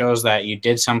 because it shows that you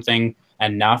did something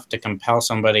enough to compel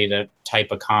somebody to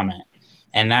type a comment.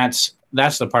 And that's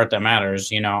the part that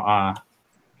matters.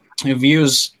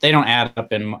 Views, they don't add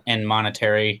up in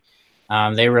monetary.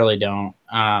 They really don't.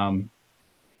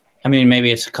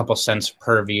 Maybe it's a couple cents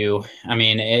per view.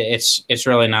 It's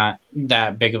really not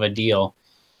that big of a deal.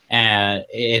 And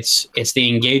it's the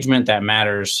engagement that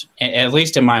matters, at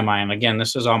least in my mind. Again,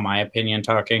 this is all my opinion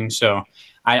talking. So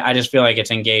I just feel like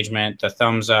it's engagement, the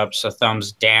thumbs ups, the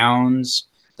thumbs downs.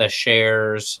 the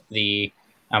shares, the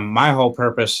my whole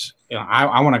purpose, you know,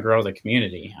 I want to grow the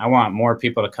community. I want more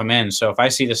people to come in. So if I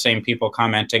see the same people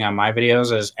commenting on my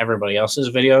videos as everybody else's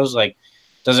videos, like,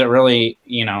 does it really,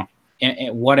 you know,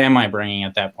 what am I bringing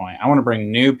at that point? I want to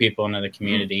bring new people into the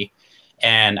community,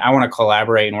 and I want to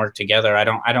collaborate and work together. I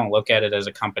don't look at it as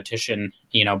a competition.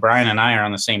 You know, Brian and I are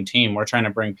on the same team. We're trying to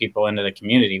bring people into the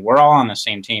community. We're all on the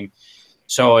same team.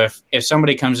 So if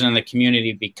somebody comes into the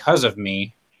community because of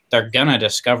me, they're gonna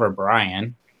discover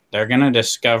Brian. They're gonna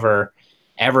discover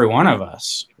every one of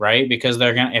us, right? Because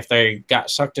they're gonna, if they got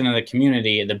sucked into the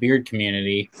community, the beard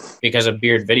community, because of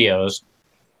beard videos,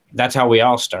 that's how we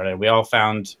all started. We all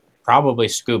found probably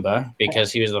Scuba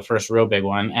because he was the first real big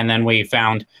one, and then we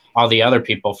found all the other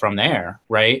people from there,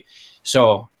 right?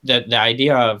 So the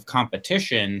idea of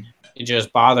competition, it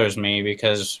just bothers me,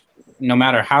 because no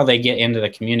matter how they get into the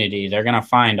community, they're gonna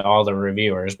find all the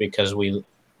reviewers, because we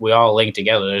all link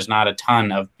together. There's not a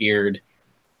ton of beard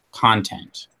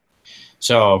content.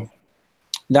 So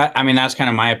that, I mean, that's kind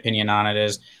of my opinion on it.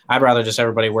 Is I'd rather just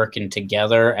everybody working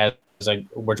together as a,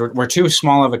 we're too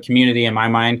small of a community in my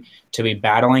mind to be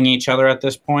battling each other at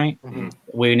this point.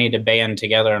 We need to band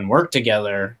together and work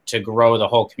together to grow the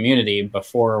whole community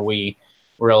before we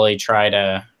really try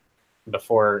to,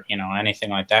 before, you know,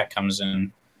 anything like that comes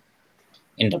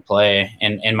into play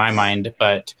in my mind.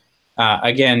 But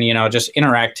again, you know, just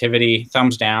interactivity,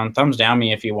 thumbs down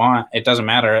me if you want. It doesn't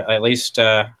matter. At least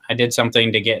I did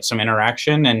something to get some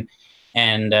interaction,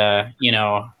 and you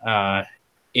know,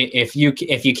 if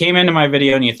you came into my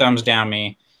video and you thumbs down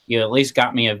me, you at least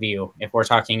got me a view. If we're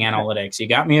talking analytics, you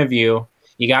got me a view,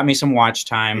 you got me some watch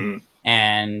time,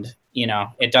 and you know,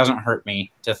 it doesn't hurt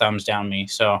me to thumbs down me.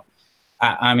 So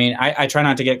I mean, I try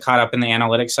not to get caught up in the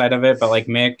analytics side of it, but like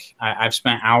Mick, I've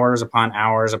spent hours upon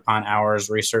hours upon hours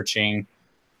researching,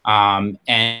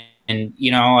 and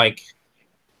you know, like,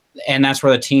 and that's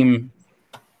where the team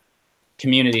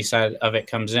community side of it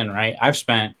comes in, right? I've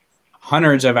spent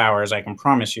hundreds of hours, I can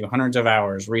promise you, hundreds of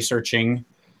hours researching,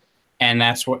 and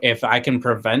that's what, if I can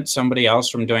prevent somebody else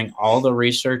from doing all the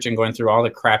research and going through all the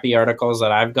crappy articles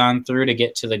that I've gone through to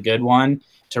get to the good one,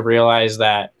 to realize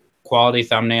that quality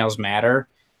thumbnails matter.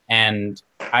 And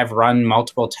I've run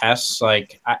multiple tests.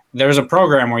 Like there's a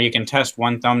program where you can test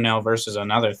one thumbnail versus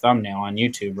another thumbnail on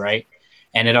YouTube, right?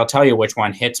 And it'll tell you which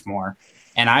one hits more.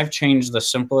 And I've changed the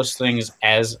simplest things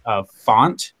as a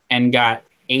font and got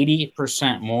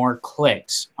 80% more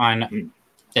clicks on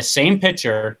the same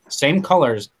picture, same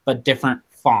colors, but different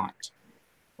font.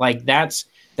 Like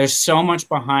there's so much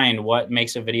behind what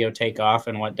makes a video take off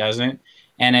and what doesn't.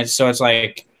 And it's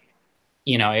like,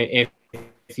 you know,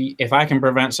 if I can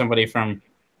prevent somebody from,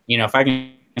 you know, if I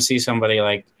can see somebody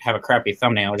like have a crappy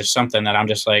thumbnail or just something that I'm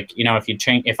just like, you know,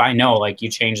 if I know like you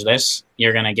change this,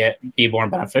 you're gonna be more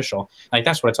beneficial. Like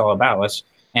that's what it's all about.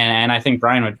 And I think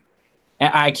Brian would.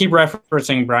 I keep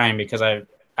referencing Brian because I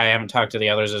haven't talked to the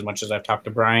others as much as I've talked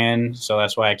to Brian, so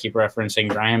that's why I keep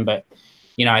referencing Brian. But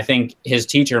you know, I think his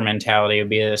teacher mentality would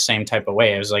be the same type of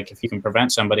way. It was like if you can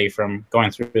prevent somebody from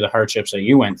going through the hardships that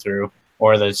you went through,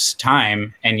 or this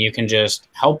time, and you can just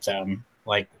help them,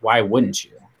 like, why wouldn't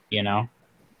you, you know?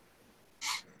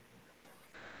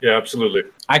 Yeah, absolutely.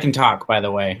 I can talk, by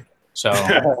the way, so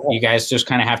you guys just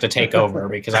kind of have to take over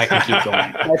because I can keep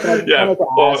going. Yeah.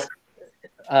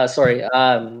 Sorry.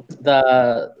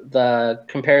 The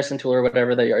comparison tool or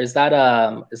whatever is that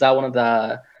one of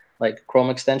the like Chrome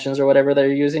extensions or whatever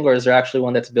they're using, or is there actually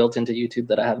one that's built into YouTube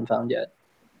that I haven't found yet?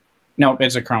 No,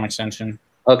 it's a Chrome extension.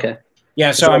 Okay.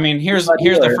 Yeah, so I mean, here's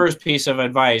the first piece of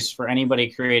advice for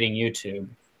anybody creating YouTube.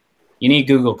 You need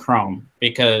Google Chrome,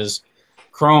 because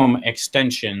Chrome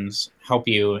extensions help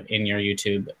you in your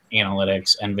YouTube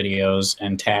analytics and videos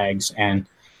and tags. And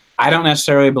I don't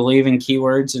necessarily believe in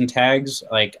keywords and tags.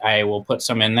 Like, I will put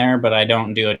some in there, but I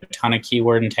don't do a ton of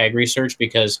keyword and tag research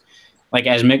because, like,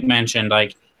 as Mick mentioned,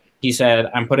 like he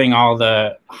said, I'm putting all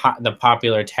the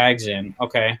popular tags in.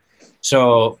 Okay,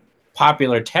 so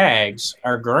popular tags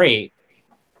are great.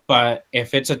 But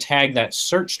if it's a tag that's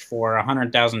searched for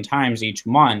 100,000 times each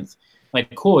month,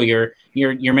 like, cool, you're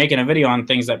making a video on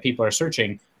things that people are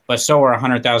searching, but so are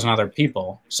 100,000 other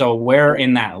people. So where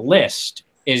in that list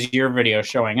is your video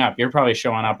showing up? You're probably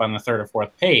showing up on the 3rd or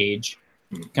 4th page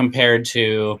compared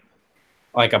to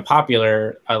like a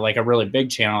popular, like a really big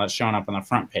channel that's showing up on the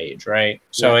front page, right?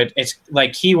 So it's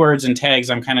like keywords and tags.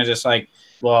 I'm kind of just like,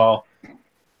 well,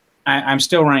 I'm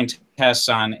still running tests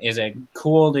on, is it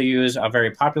cool to use a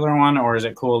very popular one, or is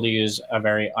it cool to use a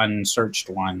very unsearched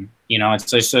one? You know,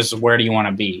 it's just where do you want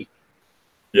to be?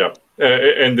 Yeah,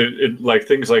 And like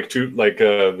things like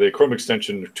the Chrome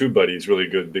extension TubeBuddy is really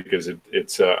good because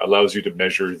it allows you to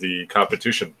measure the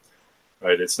competition.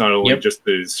 Right, it's not only just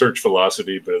the search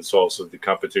velocity, but it's also the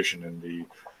competition and the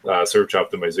search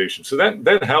optimization. So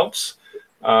that helps.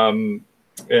 And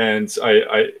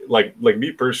I like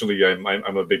me personally,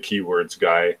 I'm a big keywords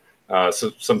guy.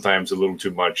 So sometimes a little too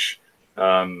much,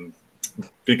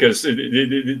 because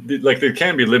like they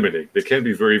can be limiting. They can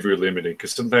be very, very limiting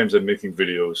because sometimes I'm making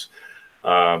videos,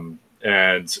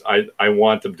 and I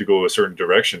want them to go a certain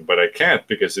direction, but I can't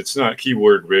because it's not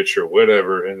keyword rich or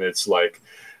whatever. And it's like,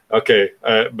 okay,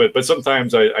 but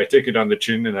sometimes I take it on the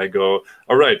chin and I go,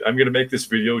 all right, I'm going to make this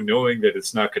video knowing that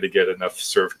it's not going to get enough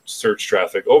search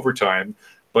traffic over time,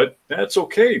 but that's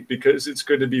okay because it's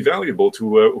going to be valuable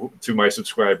to my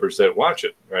subscribers that watch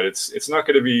it, right? It's not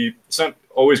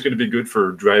always going to be good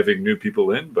for driving new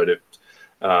people in, but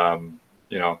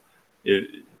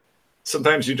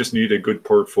sometimes you just need a good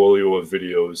portfolio of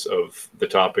videos of the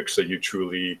topics that you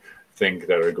truly think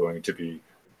that are going to be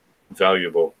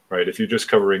valuable, right? If you're just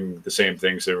covering the same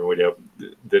things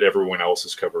that everyone else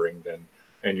is covering,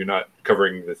 and you're not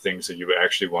covering the things that you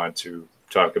actually want to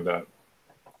talk about,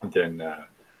 then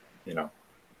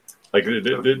like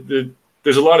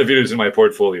there's a lot of videos in my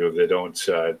portfolio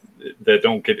that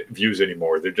don't get views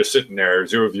anymore. They're just sitting there,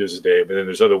 0 views a day. But then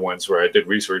there's other ones where I did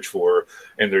research for,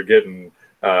 and they're getting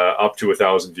up to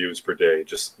 1,000 views per day,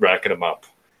 just racking them up.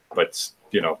 But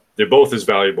they're both as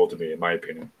valuable to me, in my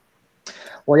opinion.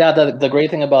 Well, yeah, the great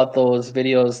thing about those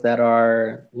videos that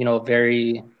are,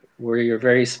 where you're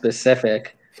very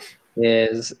specific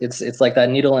is it's like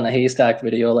that needle in a haystack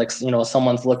video. Like,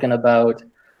 someone's looking about,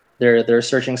 they're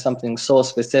searching something so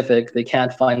specific, they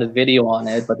can't find a video on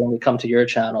it, but then they come to your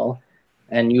channel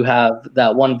and you have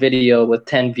that one video with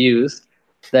 10 views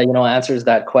that, answers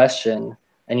that question,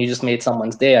 and you just made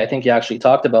someone's day. I think you actually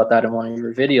talked about that in one of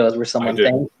your videos where someone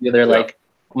thanked you. They're like,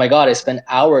 oh my God, I spent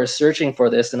hours searching for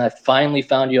this and I finally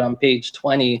found you on page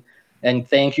 20, and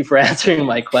thank you for answering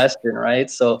my question, right?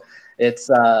 So it's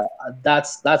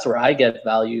that's where I get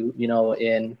value,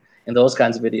 in those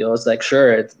kinds of videos. Like,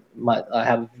 sure, I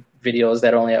have videos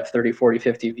that only have 30, 40,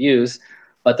 50 views,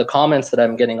 but the comments that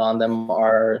I'm getting on them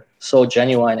are so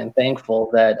genuine and thankful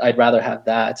that I'd rather have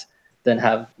that than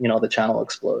have, the channel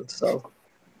explode. So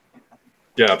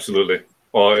yeah, absolutely.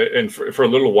 Well, and for a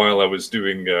little while I was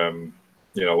doing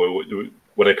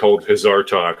what I called Hussar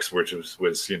talks, which was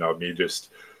me just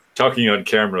talking on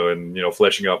camera and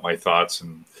fleshing out my thoughts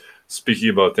and speaking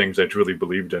about things I truly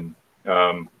believed in.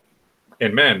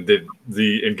 And man,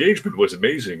 the engagement was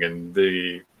amazing, and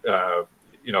the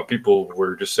people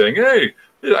were just saying, "Hey,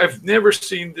 I've never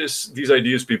seen these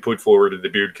ideas be put forward in the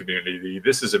beard community.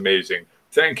 This is amazing.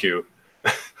 Thank you."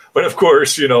 But of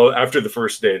course, after the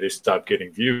first day, they stopped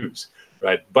getting views.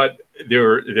 Right, but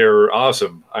they're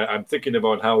awesome. I'm thinking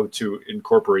about how to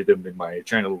incorporate them in my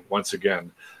channel once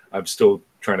again. I'm still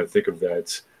trying to think of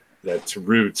that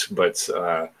route, but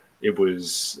it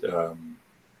was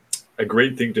a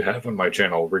great thing to have on my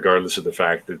channel, regardless of the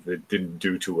fact that it didn't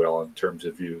do too well in terms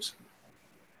of views.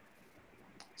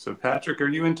 So Patrick, are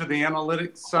you into the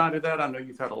analytics side of that? I know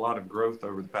you've had a lot of growth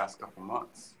over the past couple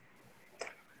months.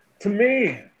 To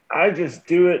me, I just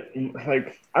do it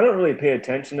like, I don't really pay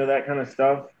attention to that kind of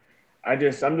stuff. I'm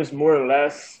just more or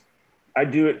less, I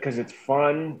do it because it's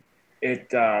fun.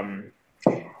 It's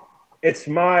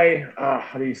my,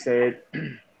 how do you say it?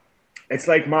 It's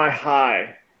like my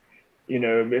high,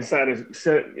 besides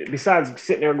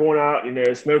sitting there going out,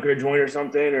 smoking a joint or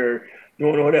something or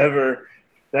doing whatever.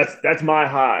 That's my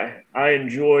high. I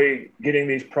enjoy getting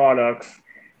these products,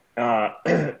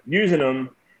 using them,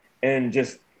 and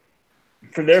just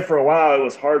for a while, it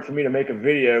was hard for me to make a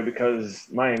video because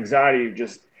my anxiety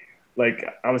just, like,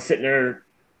 I was sitting there,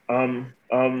 and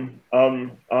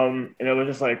it was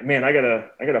just like, man, I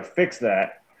gotta fix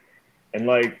that. And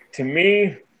like, to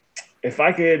me, if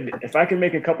I could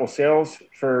make a couple sales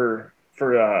for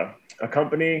a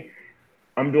company,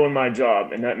 I'm doing my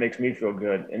job, and that makes me feel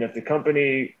good. And if the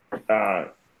company,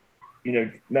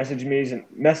 message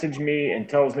me and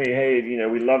tells me, hey,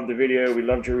 we loved the video, we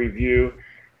loved your review,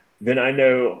 then I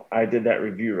know I did that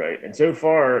review right. And so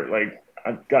far, like,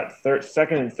 I've got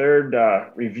second and third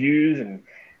reviews, and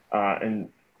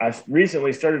I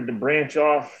recently started to branch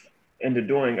off into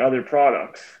doing other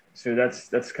products. So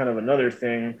that's kind of another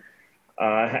thing.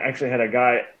 I actually had a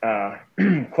guy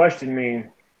question me.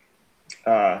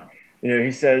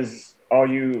 He says, all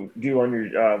you do on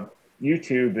your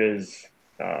YouTube is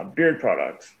beard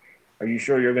products. Are you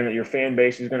sure your fan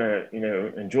base is gonna,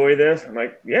 enjoy this? I'm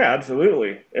like, yeah,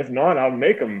 absolutely. If not, I'll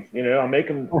make them. I'll make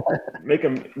them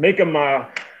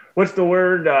what's the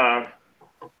word?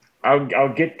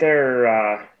 I'll get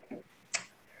there.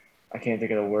 I can't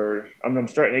think of the word. I'm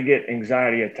starting to get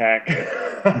anxiety attack.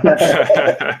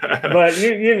 But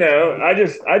you know,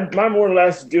 I more or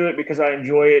less do it because I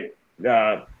enjoy it.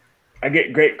 I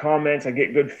get great comments. I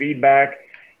get good feedback.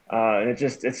 And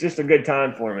it's just a good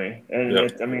time for me.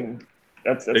 And I mean,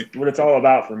 that's what it's all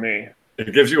about for me.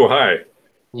 It gives you a high.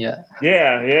 Yeah.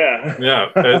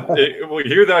 Well, you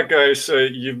hear that, guys?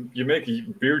 You make a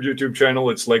beard YouTube channel.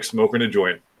 It's like smoking a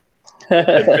joint.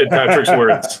 In Patrick's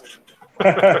words.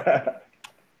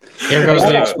 Here goes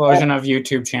the explosion of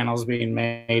YouTube channels being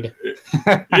made.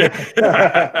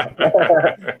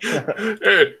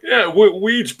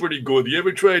 Weed's pretty good. You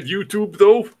ever tried YouTube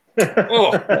though?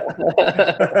 Oh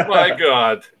my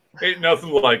God, ain't nothing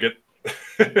like it.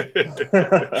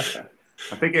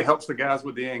 I think it helps the guys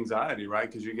with the anxiety, right?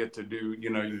 Because you get to do,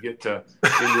 you get to,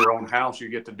 in your own house, you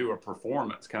get to do a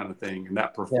performance kind of thing. And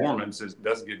that performance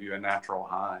does give you a natural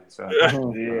high. So,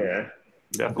 definitely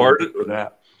for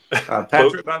that.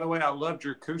 Patrick, by the way, I loved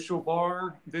your Kushal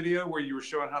bar video where you were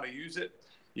showing how to use it.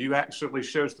 You actually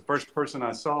shows the first person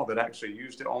I saw that actually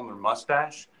used it on their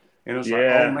mustache. And it was like,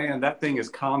 oh, man, that thing is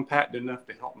compact enough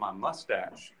to help my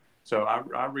mustache. So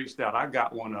I reached out. I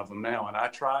got one of them now, and I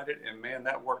tried it, and man,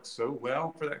 that works so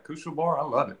well for that Kushal bar. I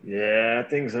love it. Yeah,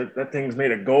 that thing's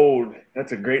made of gold.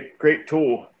 That's a great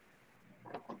tool.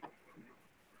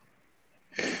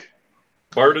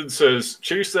 Barden says,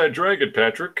 "Chase that dragon,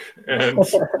 Patrick," and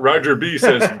Roger B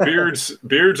says, "Beards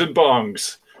and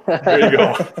bongs." There you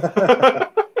go.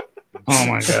 Oh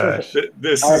my gosh!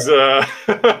 This is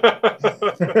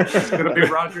it's gonna be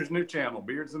Roger's new channel,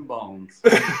 Beards and Bones.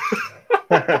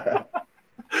 I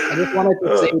just wanted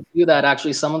to say to you that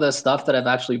actually some of the stuff that I've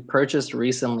actually purchased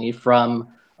recently from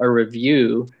a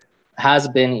review has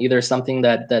been either something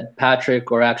that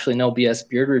Patrick or actually No BS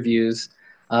Beard Reviews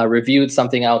reviewed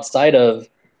something outside of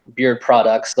beard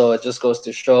products. So it just goes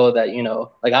to show that,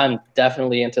 like I'm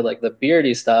definitely into like the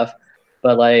beardy stuff,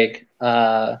 but like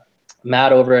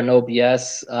Matt over at No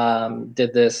BS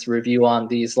did this review on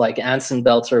these like Anson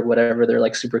belts or whatever. They're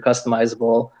like super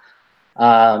customizable.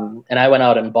 And I went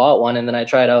out and bought one, and then I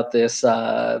tried out this,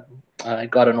 I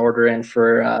got an order in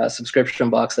for a subscription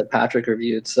box that Patrick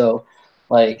reviewed. So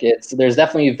like there's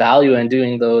definitely value in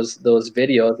doing those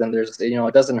videos, and there's,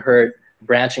 it doesn't hurt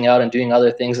branching out and doing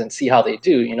other things and see how they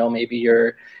do. Maybe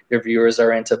your viewers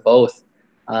are into both.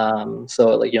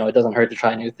 So like, it doesn't hurt to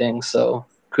try new things. So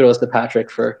kudos to Patrick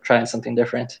for trying something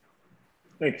different.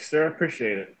 Thanks, sir. I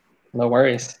appreciate it. No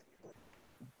worries.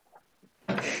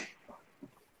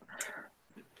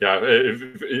 Yeah,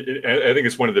 I think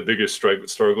it's one of the biggest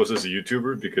struggles as a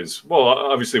YouTuber because, well,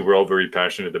 obviously we're all very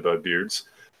passionate about beards.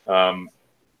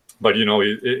 But,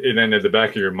 and then at the back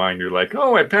of your mind, you're like,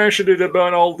 oh, I'm passionate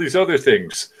about all these other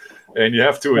things. And you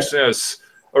have to assess,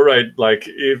 all right, like,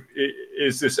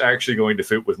 is this actually going to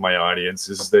fit with my audience?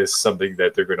 Is this something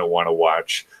that they're going to want to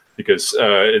watch? Because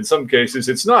in some cases,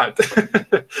 it's not,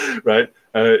 right?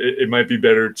 It might be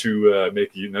better to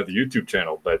make another YouTube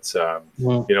channel. But,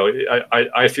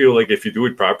 I feel like if you do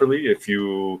it properly, if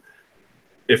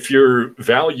your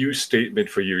value statement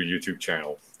for your YouTube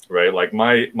channel, right? Like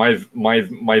my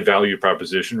value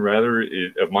proposition, rather,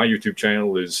 of my YouTube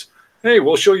channel is, hey,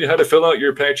 we'll show you how to fill out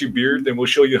your patchy beard, then we'll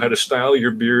show you how to style your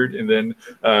beard, and then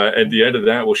at the end of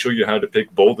that, we'll show you how to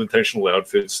pick bold, intentional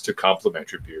outfits to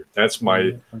complement your beard. That's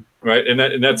my right,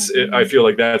 and that's I feel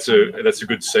like that's a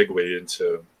good segue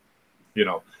into,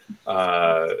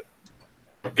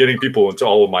 getting people into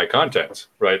all of my content,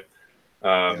 right?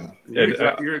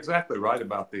 You're exactly right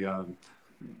about the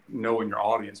knowing your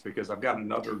audience, because I've got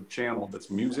another channel that's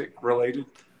music related.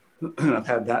 I've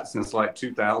had that since like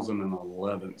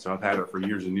 2011. So I've had it for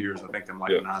years and years. I think I'm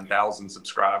like 9,000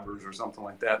 subscribers or something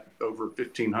like that. Over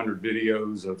 1,500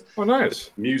 videos of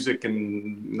music,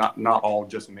 and not all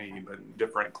just me, but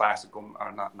different classical,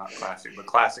 or not classic, but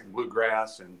classic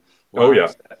bluegrass and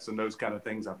sets and those kind of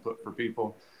things I put for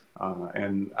people.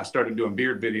 And I started doing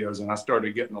beard videos, and I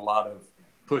started getting a lot of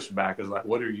pushback. Is like,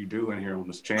 what are you doing here on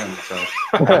this channel? So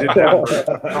I did that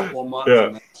for a couple of months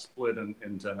and then split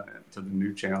into the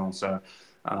new channel. So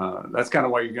that's kind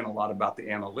of why you're getting a lot about the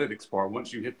analytics part.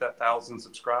 Once you hit that 1,000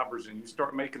 subscribers and you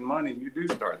start making money, you do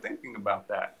start thinking about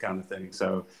that kind of thing.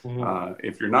 So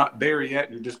if you're not there yet,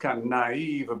 you're just kind of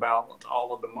naive about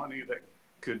all of the money that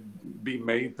could be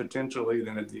made potentially,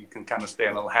 then you can kind of stay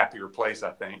in a little happier place,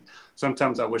 I think.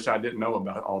 Sometimes I wish I didn't know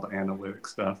about all the analytics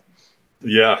stuff.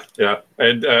 Yeah.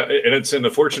 And it's an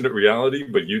unfortunate reality,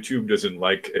 but YouTube doesn't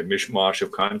like a mishmash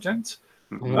of content.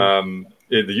 The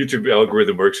YouTube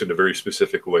algorithm works in a very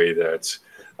specific way that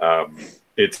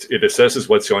it assesses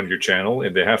what's on your channel,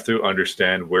 and they have to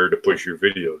understand where to push your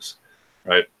videos,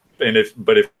 right? And if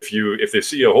they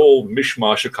see a whole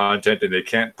mishmash of content and they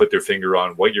can't put their finger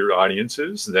on what your audience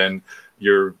is, then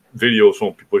your videos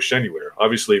won't be pushed anywhere.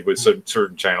 Obviously, with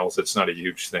certain channels, it's not a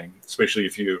huge thing, especially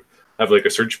if you have like a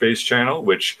search-based channel,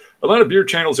 which a lot of beard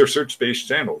channels are search-based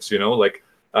channels, you know, like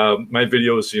my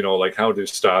videos, you know, like how to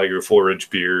style your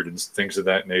 4-inch beard and things of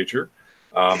that nature.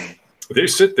 They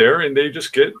sit there and they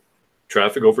just get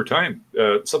traffic over time.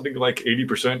 Something like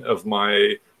 80% of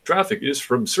my traffic is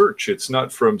from search. It's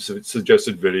not from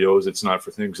suggested videos. It's not for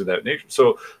things of that nature.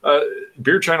 So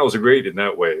beard channels are great in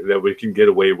that way, that we can get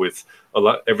away with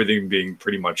everything being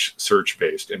pretty much search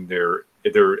based, and they're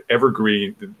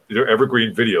evergreen. They're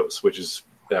evergreen videos, which is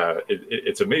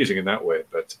it's amazing in that way.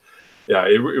 But yeah,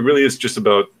 it really is just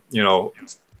about, you know,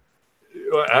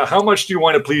 how much do you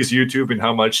want to please YouTube and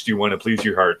how much do you want to please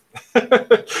your heart?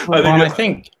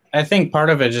 I think part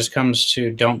of it just comes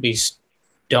to don't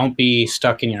be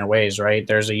stuck in your ways, right?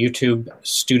 There's a YouTube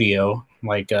studio,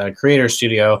 like a creator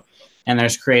studio, and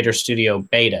there's creator studio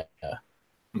beta.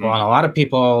 Mm-hmm. Well, and a lot of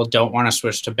people don't want to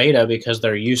switch to beta because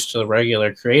they're used to the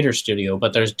regular creator studio,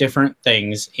 but there's different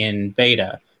things in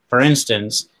beta. For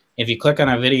instance, if you click on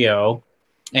a video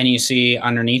and you see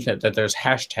underneath it that there's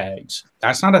hashtags,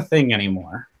 that's not a thing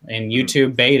anymore. In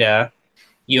YouTube beta,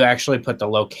 you actually put the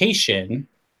location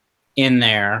in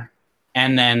there,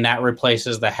 and then that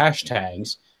replaces the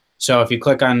hashtags. So if you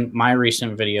click on my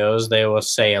recent videos, they will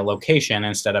say a location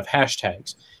instead of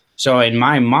hashtags. So in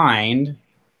my mind,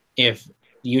 if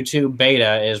YouTube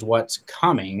beta is what's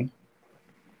coming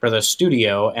for the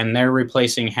studio and they're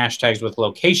replacing hashtags with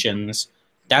locations,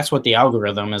 that's what the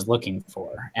algorithm is looking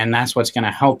for. And that's what's going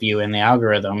to help you in the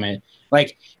algorithm.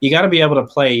 Like, you got to be able to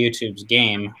play YouTube's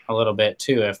game a little bit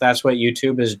too. If that's what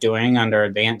YouTube is doing under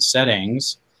advanced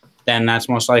settings, then that's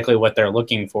most likely what they're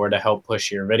looking for to help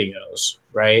push your videos,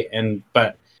 right?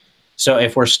 But so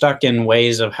if we're stuck in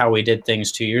ways of how we did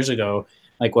things 2 years ago,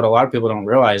 like what a lot of people don't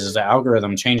realize is the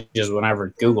algorithm changes whenever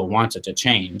Google wants it to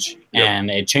change. Yep.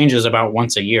 And it changes about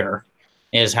once a year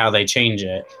is how they change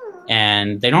it.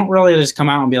 And they don't really just come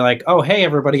out and be like, oh, hey,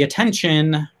 everybody,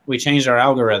 attention, we changed our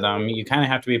algorithm. You kind of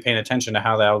have to be paying attention to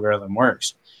how the algorithm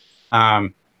works.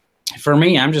 For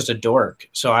me, I'm just a dork.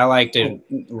 So I like to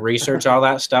research all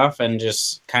that stuff and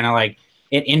just kind of like,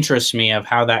 it interests me of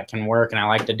how that can work. And I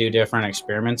like to do different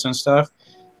experiments and stuff.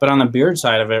 But on the beard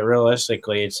side of it,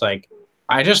 realistically, it's like,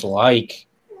 I just like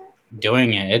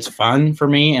doing it. It's fun for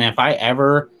me. And if I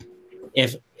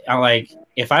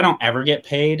don't ever get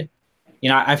paid, you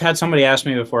know, I've had somebody ask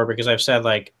me before, because I've said,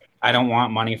 like, I don't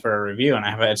want money for a review. And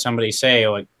I've had somebody say,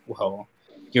 like, well,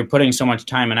 you're putting so much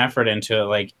time and effort into it.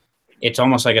 Like, it's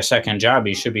almost like a second job.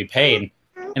 You should be paid.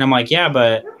 And I'm like, yeah,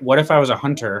 but what if I was a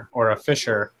hunter or a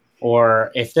fisher,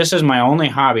 or if this is my only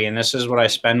hobby and this is what I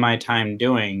spend my time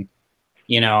doing?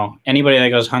 You know, anybody that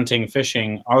goes hunting,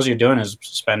 fishing, all you're doing is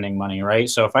spending money, right?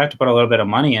 So if I have to put a little bit of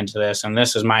money into this, and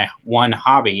this is my one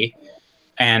hobby,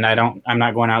 and I'm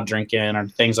not going out drinking or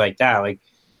things like that, like,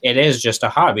 it is just a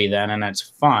hobby then, and it's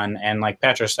fun. And like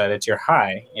Petra said, it's your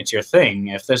high, it's your thing.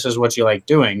 If this is what you like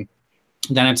doing,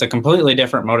 then it's a completely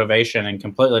different motivation and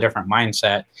completely different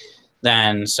mindset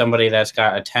than somebody that's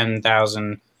got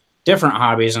 10,000 different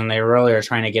hobbies and they really are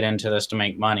trying to get into this to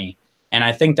make money. And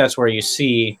I think that's where you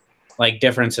see like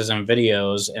differences in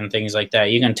videos and things like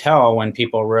that. You can tell when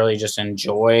people really just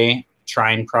enjoy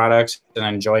trying products and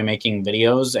enjoy making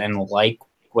videos and like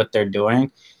what they're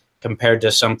doing, compared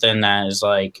to something that is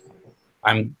like,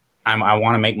 I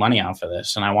want to make money off of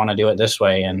this and I want to do it this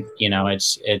way. And, you know,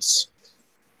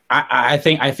 I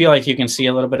feel like you can see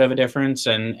a little bit of a difference.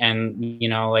 And, you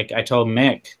know, like I told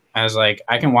Mick, I was like,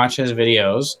 I can watch his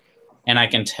videos and I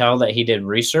can tell that he did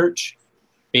research,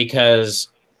 because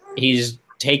he's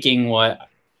taking what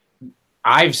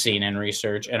I've seen in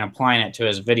research and applying it to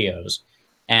his videos.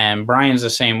 And Brian's the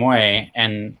same way.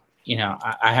 And, you know,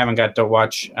 I haven't got to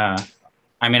watch,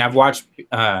 I've watched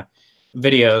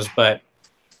videos, but,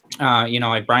 you know,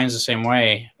 like Brian's the same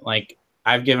way. Like,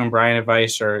 I've given Brian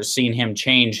advice or seen him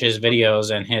change his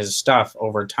videos and his stuff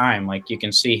over time. Like, you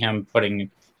can see him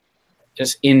putting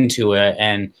just into it.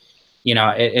 And, you know,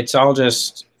 it's all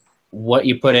just what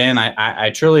you put in. I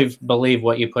truly believe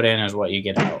what you put in is what you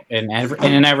get out. And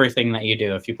in everything that you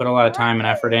do, if you put a lot of time and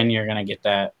effort in, you're going to get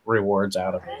that rewards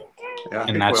out of it. Yeah,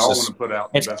 and that's just, put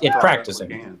out it's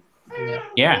practicing.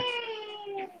 Yeah.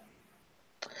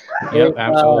 Yep,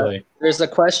 absolutely. There's a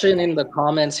question in the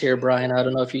comments here, Brian. I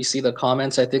don't know if you see the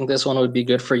comments. I think this one would be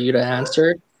good for you to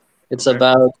answer. It's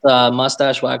about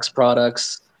mustache wax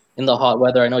products in the hot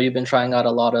weather. I know you've been trying out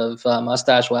a lot of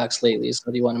mustache wax lately,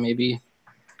 so do you want to maybe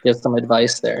give some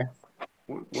advice there.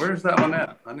 Where's that one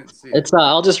at? I didn't see it. It's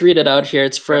I'll just read it out here.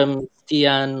 It's from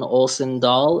Stian Olsen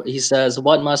Dahl. He says,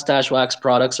 "What mustache wax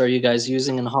products are you guys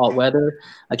using in hot weather?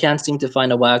 I can't seem to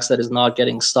find a wax that is not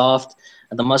getting soft,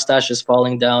 and the mustache is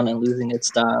falling down and losing its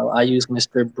style. I use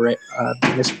Mr.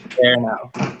 Bear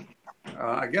now."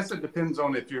 I guess it depends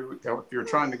on if you're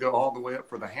trying to go all the way up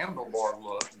for the handlebar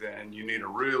look, then you need a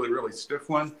really stiff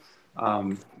one.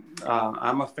 I'm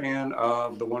a fan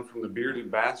of the one from the Bearded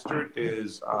Bastard.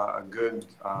 Is a good,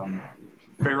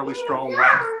 fairly strong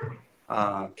wax.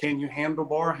 Can You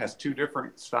Handlebar has two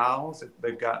different styles.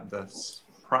 They've got the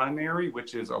primary,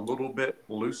 which is a little bit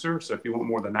looser, so if you want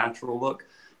more of the natural look,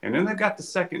 and then they've got the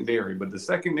secondary. But the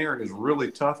secondary is really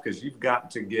tough because you've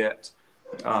got to get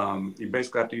you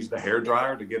basically have to use the hair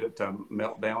dryer to get it to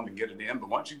melt down to get it in. But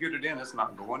once you get it in, it's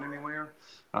not going anywhere.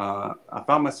 I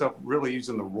found myself really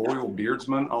using the Royal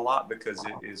Beardsman a lot because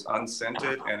it is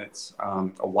unscented and it's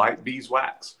a white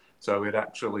beeswax. So it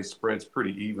actually spreads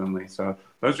pretty evenly. So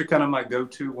those are kind of my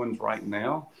go-to ones right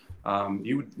now.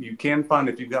 You can find,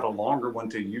 if you've got a longer one,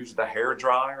 to use the hair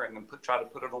dryer and then try to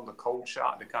put it on the cold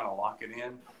shot to kind of lock it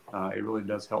in. It really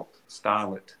does help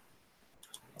style it.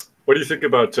 What do you think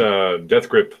about Death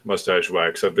Grip mustache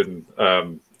wax? I've been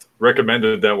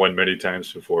recommended that one many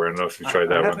times before. I don't know if you tried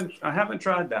that one. I haven't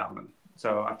tried that one.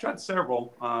 So I've tried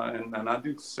several, and I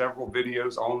do several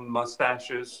videos on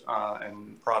mustaches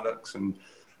and products and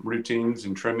routines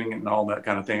and trimming and all that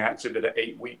kind of thing. I actually did an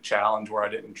 8-week challenge where I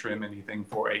didn't trim anything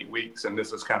for 8 weeks, and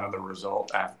this is kind of the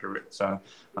result after it. So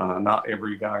not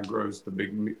every guy grows the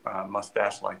big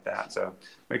mustache like that. So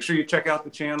make sure you check out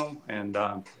the channel, and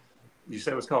you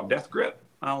said it was called Death Grip.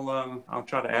 I'll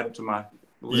try to add it to my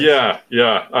list.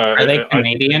 Yeah. Are they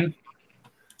Canadian?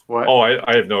 What? Oh,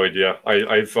 I have no idea.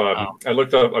 I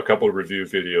looked up a couple of review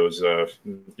videos.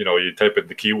 You type in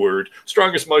the keyword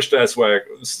strongest mustache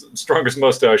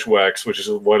wax, which is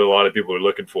what a lot of people are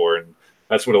looking for, and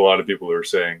that's what a lot of people are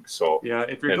saying. So yeah,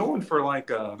 if you're going for like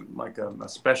a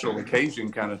special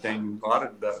occasion kind of thing, a lot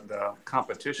of the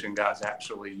competition guys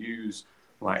actually use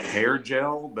like hair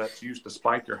gel that's used to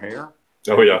spike your hair.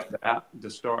 Oh yeah. To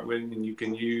start with, and you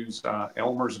can use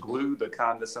Elmer's glue, the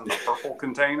kind that's in the purple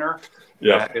container.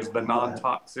 Yeah, that is the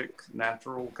non-toxic,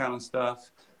 natural kind of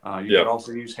stuff. You can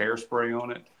also use hairspray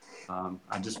on it.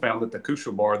 I just found that the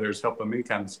Kusha bar there is helping me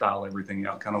kind of style everything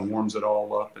out. Kind of warms it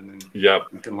all up, and then you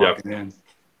can lock it in.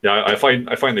 Yeah, I find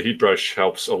the heat brush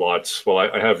helps a lot. Well,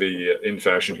 I have the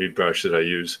in-fashion heat brush that I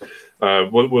use. My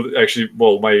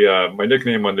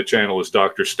nickname on the channel is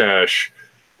Dr. Stash,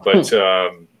 but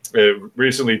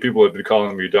recently people have been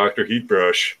calling me Dr. Heat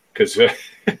Brush because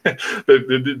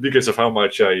of how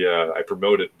much I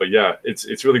promote it. But yeah,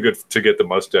 it's really good to get the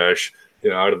mustache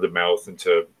out of the mouth and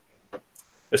to,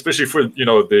 especially for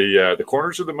the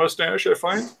corners of the mustache. I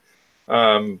find.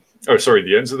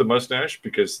 The ends of the mustache,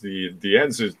 because the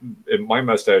ends in my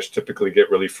mustache typically get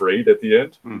really frayed at the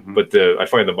end. Mm-hmm. But I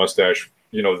find the mustache,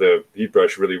 the heat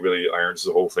brush really irons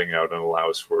the whole thing out and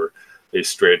allows for a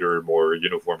straighter, more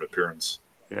uniform appearance.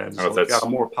 Yeah, it's got a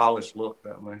more polished look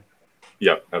that way.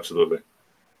 Yeah, absolutely.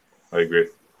 I agree.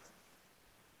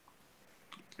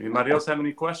 Anybody else have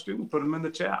any questions? Put them in the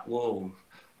chat. We'll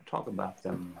talk about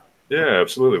them. Yeah,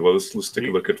 absolutely. Well, let's take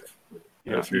a look at.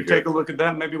 Yeah, if you take a look at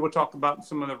that, maybe we'll talk about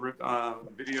some of the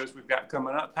videos we've got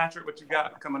coming up. Patrick, what you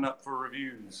got coming up for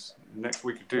reviews next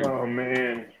week or two? Oh,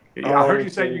 man. Yeah, I heard you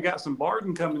say you got some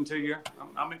Barden coming to you.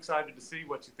 I'm excited to see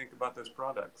what you think about those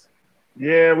products.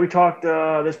 Yeah, we talked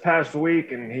this past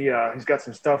week, and he's got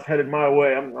some stuff headed my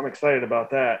way. I'm excited about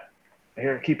that.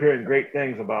 I keep hearing great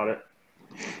things about it.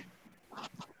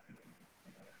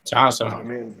 It's awesome. I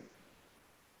mean,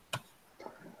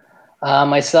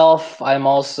 myself, I'm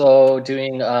also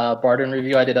doing a Barden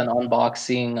review. I did an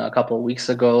unboxing a couple of weeks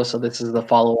ago, so this is the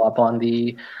follow-up on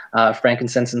the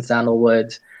frankincense and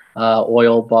sandalwood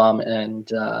oil balm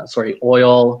and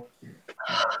oil.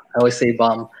 I always say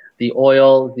balm. The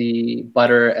oil, the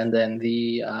butter, and then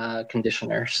the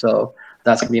conditioner. So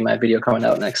that's gonna be my video coming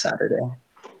out next Saturday.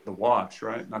 The wash,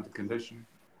 right? Not the conditioner.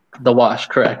 The wash,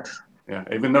 correct. Yeah,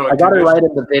 even though I got it right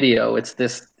in the video. It's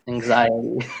this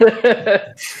anxiety.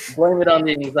 Blame it on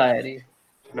the anxiety.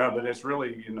 No, but it's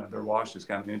really, their wash is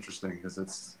kind of interesting because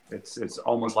it's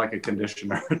almost like a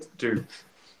conditioner too.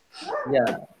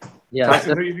 Yeah.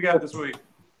 Tyson, who you got this week?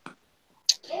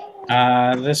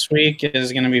 This week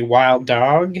is going to be Wild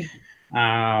Dog.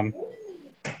 Wild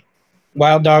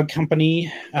Dog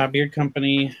Company, Beard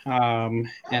Company. And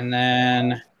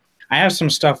then I have some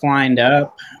stuff lined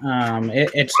up.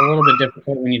 It's a little bit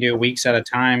difficult when you do weeks at a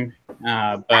time.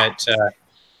 But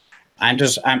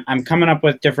I'm coming up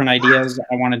with different ideas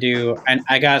I want to do. And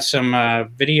I got some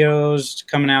videos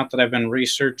coming out that I've been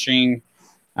researching.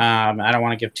 I don't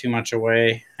want to give too much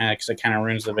away because it kind of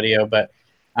ruins the video, but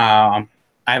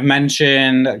I've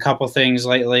mentioned a couple things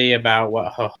lately about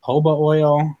what jojoba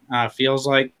oil feels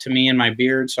like to me in my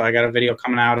beard. So I got a video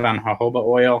coming out on jojoba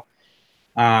oil.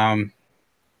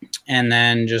 And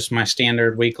then just my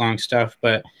standard week-long stuff.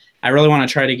 But I really want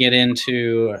to try to get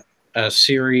into a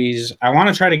series. I want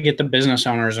to try to get the business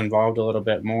owners involved a little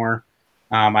bit more.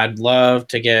 I'd love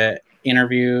to get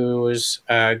interviews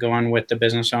going with the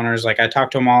business owners. Like I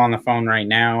talk to them all on the phone right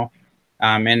now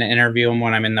and interview them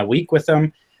when I'm in the week with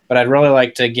them. But I'd really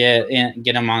like to get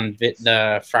them on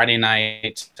the Friday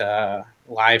night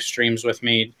live streams with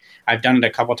me. I've done it a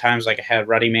couple times. Like I had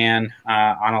Ruddy Man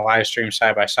on a live stream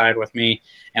side by side with me,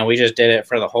 and we just did it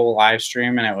for the whole live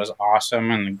stream, and it was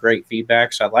awesome and great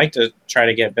feedback. So I'd like to try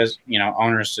to get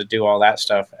owners to do all that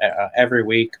stuff every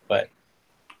week. But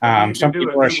some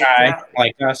people are shy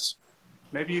like us.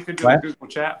 Maybe you could do a Google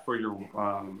chat for your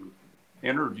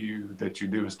interview that you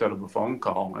do instead of a phone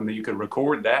call, and then you could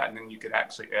record that, and then you could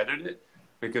actually edit it.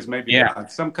 Because maybe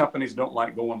some companies don't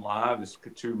like going live; it's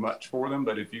too much for them.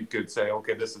 But if you could say,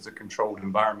 "Okay, this is a controlled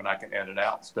environment," I can edit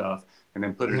out stuff and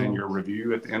then put it in your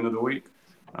review at the end of the week.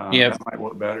 That might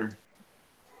work better.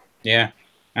 Yeah,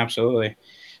 absolutely.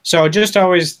 So just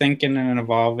always thinking and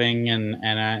evolving,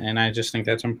 and I just think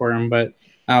that's important. But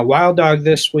Wild Dog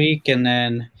this week, and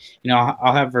then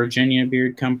I'll have Virginia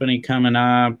Beard Company coming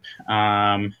up.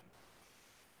 I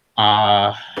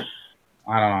don't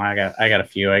know. I got a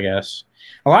few, I guess.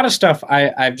 A lot of stuff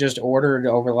I've just ordered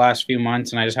over the last few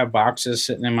months, and I just have boxes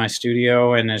sitting in my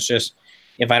studio, and it's just,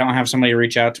 if I don't have somebody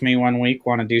reach out to me one week,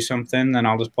 want to do something, then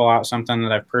I'll just pull out something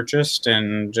that I've purchased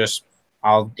and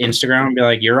I'll Instagram and be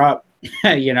like, "You're up."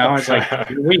 It's like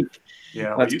your week.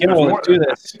 Yeah, let's do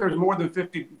this. There's more than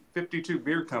 52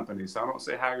 beer companies, so I don't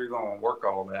see how you're going to work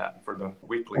all that for the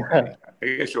weekly thing. I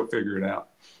guess you'll figure it out.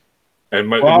 And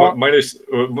might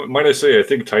I say, I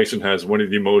think Tyson has one of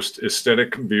the most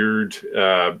aesthetic beard,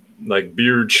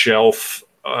 beard shelf,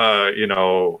 like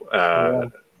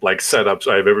setups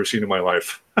I've ever seen in my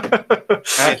life.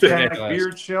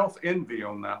 Beard shelf envy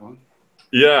on that one.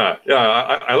 Yeah.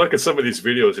 I look at some of these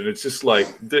videos, and it's just like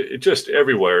just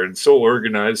everywhere and so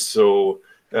organized. So,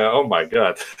 oh my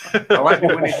God! I like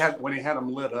it when he had them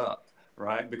lit up.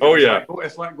 Right? Because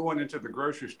it's like going into the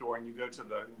grocery store and you go to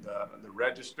the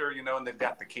register, and they've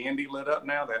got the candy lit up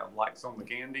now. They have lights on the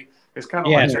candy. It's kind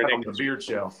of like that on the beard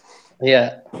shelf.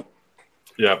 Yeah.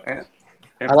 Yeah.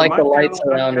 And I like the lights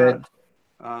around it.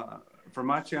 For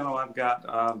my channel, I've got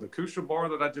the Kusha bar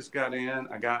that I just got in.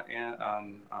 I got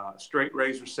in straight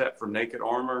razor set for Naked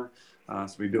Armor.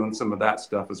 So we're doing some of that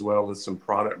stuff as well as some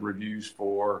product reviews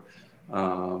for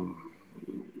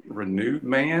Renewed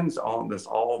Man's that's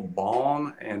all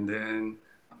Bond, and then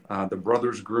the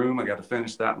Brothers Groom. I got to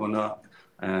finish that one up,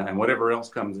 and whatever else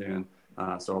comes in.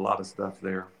 So a lot of stuff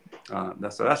there.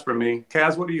 That's for me.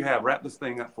 Kaz, what do you have? Wrap this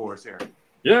thing up for us here.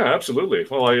 Yeah, absolutely.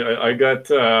 Well, I got.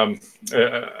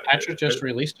 Patrick just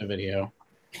released a video.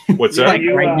 What's that?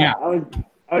 Right now.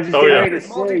 I was just ready to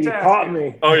say you caught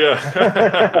me. Oh yeah,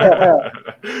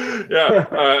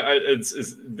 yeah. It's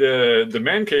the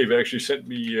Man Cave actually sent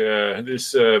me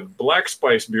this black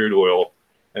spice beard oil,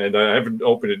 and I haven't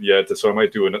opened it yet, so I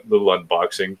might do a little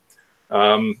unboxing.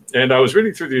 And I was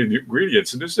reading through the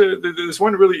ingredients, and there's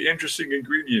one really interesting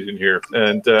ingredient in here,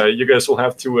 and you guys will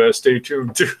have to stay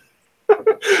tuned to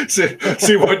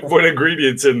see what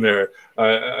ingredients in there.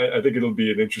 I think it'll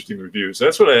be an interesting review. So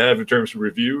that's what I have in terms of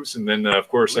reviews, and then of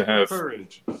course I have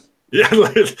courage. Yeah,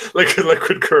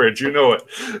 liquid courage. You know it.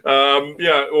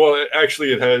 Yeah. Well,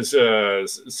 actually, it has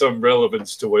some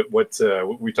relevance to what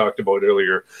we talked about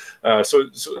earlier. So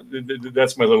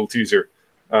that's my little teaser.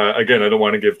 Again, I don't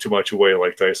want to give too much away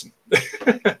like Tyson.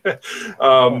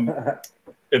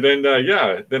 And then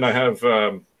then I have.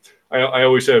 I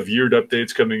always have yeared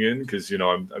updates coming in because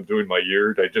I'm doing my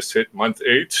yeared. I just hit month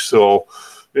 8, so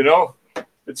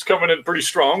it's coming in pretty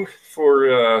strong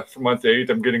for month 8.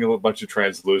 I'm getting a bunch of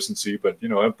translucency, but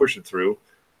I'm pushing through.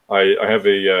 I have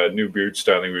a new beard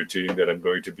styling routine that I'm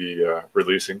going to be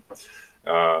releasing,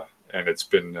 and it's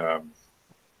been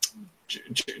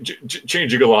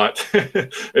changing a lot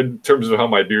in terms of how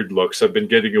my beard looks. I've been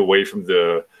getting away from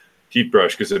the heat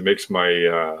brush because it makes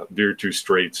my beard too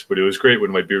straight, but it was great when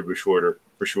my beard was shorter,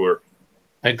 for sure.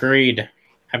 Agreed.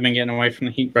 I've been getting away from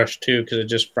the heat brush too because it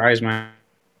just fries my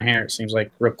hair, it seems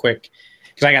like, real quick,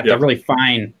 because I got the really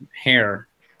fine hair.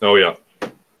 Oh yeah.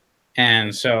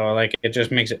 And so it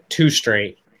just makes it too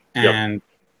straight and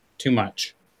too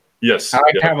much. Yes. I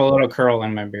like to have a little curl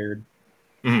in my beard.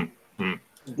 Mm-hmm.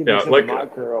 Give Yeah, me some like of my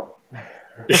curl.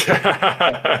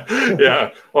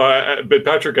 yeah. Well, but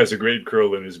Patrick has a great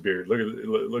curl in his beard.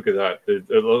 Look at that.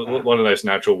 A lot of nice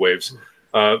natural waves.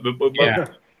 But Yeah.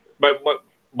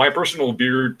 my personal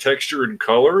beard texture and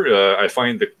color, I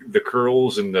find the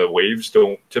curls and the waves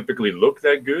don't typically look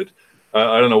that good.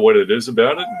 I don't know what it is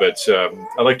about it, but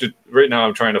I like to. Right now,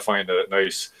 I'm trying to find a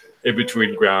nice in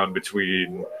between ground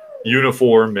between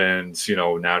uniform and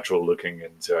natural looking,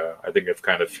 and I think I've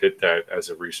kind of hit that as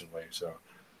of recently. So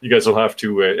you guys will have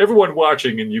to, everyone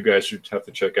watching, and you guys should have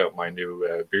to check out my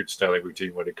new beard styling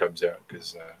routine when it comes out,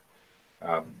 because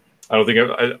I don't think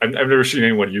I've never seen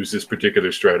anyone use this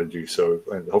particular strategy. So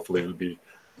hopefully it'll be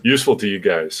useful to you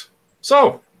guys.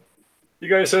 So you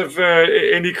guys have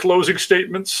any closing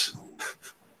statements?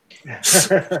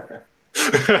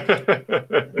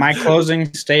 My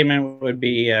closing statement would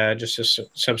be just to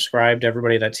subscribe to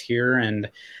everybody that's here, and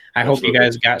I hope you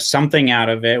guys got something out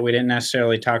of it. We didn't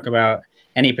necessarily talk about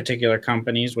any particular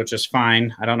companies, which is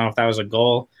fine. I don't know if that was a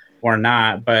goal or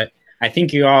not, but I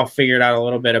think you all figured out a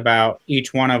little bit about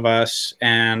each one of us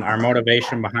and our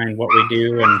motivation behind what we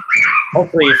do, and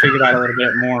hopefully you figured out a little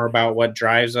bit more about what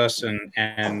drives us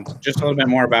and just a little bit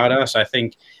more about us. I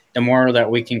think the more that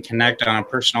we can connect on a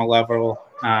personal level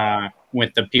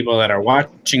with the people that are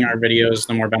watching our videos,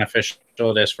 the more beneficial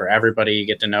it is for everybody. You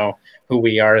get to know who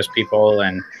we are as people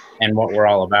and what we're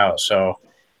all about. So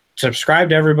subscribe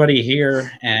to everybody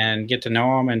here and get to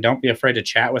know them, and don't be afraid to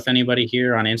chat with anybody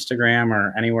here on Instagram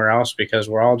or anywhere else, because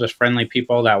we're all just friendly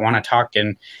people that want to talk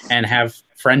and have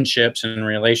friendships and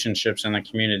relationships in the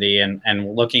community,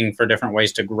 and looking for different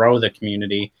ways to grow the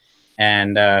community.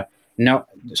 And no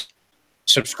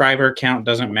subscriber count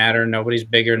doesn't matter. Nobody's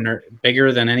bigger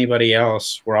than anybody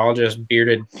else. We're all just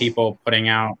bearded people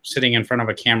sitting in front of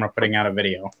a camera putting out a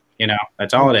video.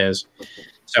 That's all it is.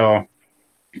 So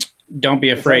don't be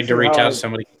afraid to reach out to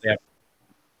somebody. Yeah.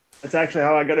 That's actually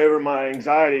how I got over my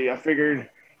anxiety. I figured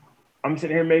I'm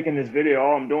sitting here making this video.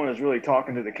 All I'm doing is really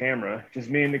talking to the camera, just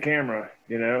me and the camera,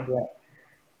 Yeah.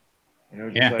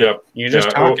 You're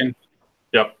just talking.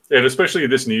 Yep. And especially in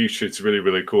this niche, it's really,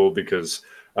 really cool because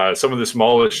some of the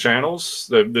smallest channels,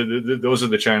 those are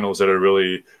the channels that are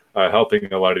really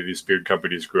helping a lot of these beard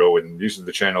companies grow. And these are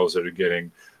the channels that are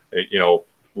getting,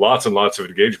 lots and lots of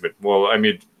engagement. Well, I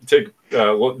mean, take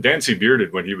Dancy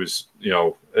Bearded when he was,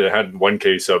 had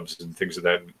 1K subs and things of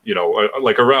that,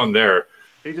 like around there.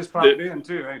 He just popped in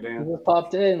too. Hey, Dan. He just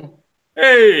popped in.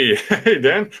 Hey,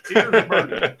 Dan.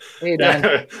 Hey,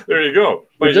 Dan. There you go.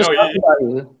 But,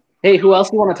 you. Hey, who else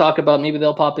do you want to talk about? Maybe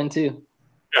they'll pop in too.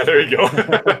 Yeah, there you go.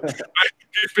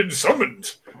 He's been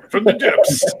summoned from the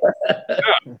depths.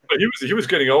 Yeah, but he was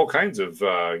getting all kinds of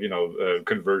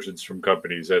conversions from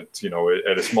companies at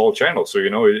a small channel. So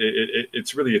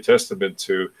it's really a testament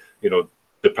to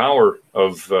the power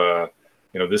of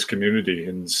this community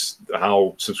and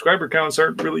how subscriber counts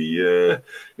aren't really the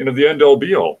end all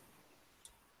be all.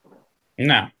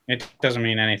 No, it doesn't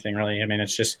mean anything really. I mean,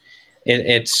 it's just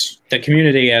it's the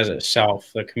community as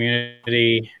itself, the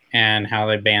community and how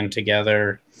they band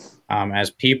together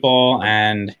as people,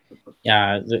 and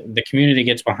the community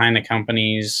gets behind the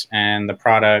companies and the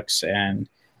products, and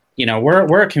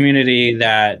we're a community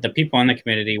that the people in the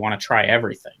community want to try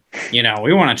everything.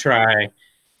 We want to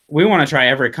try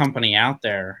every company out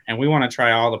there, and we want to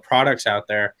try all the products out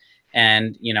there,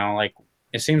 and like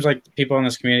it seems like the people in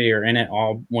this community are in it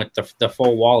all with the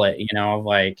full wallet,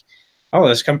 like, oh,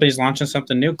 this company's launching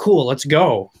something new. Cool, let's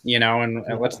go, and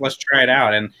let's try it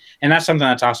out. And that's something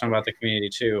that's awesome about the community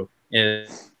too,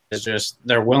 is just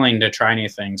they're willing to try new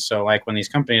things. So like when these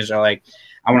companies are like,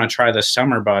 I want to try the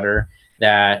summer butter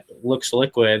that looks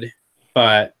liquid,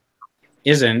 but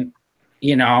isn't,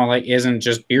 isn't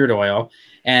just beard oil,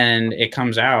 and it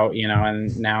comes out,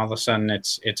 and now all of a sudden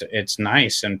it's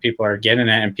nice and people are getting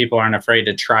it, and people aren't afraid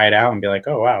to try it out and be like,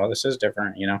 oh, wow, this is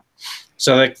different,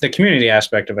 So the community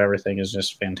aspect of everything is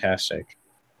just fantastic.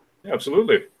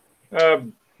 Absolutely.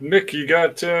 Nick, you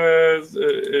got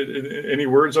any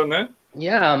words on that?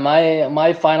 Yeah,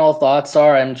 my final thoughts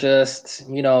are, I'm just,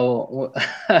 being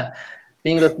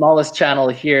the smallest channel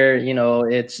here,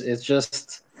 it's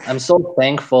just, I'm so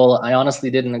thankful. I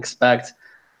honestly didn't expect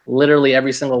literally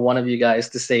every single one of you guys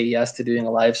to say yes to doing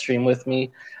a live stream with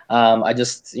me. I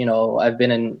just, I've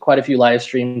been in quite a few live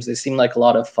streams. They seem like a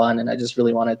lot of fun, and I just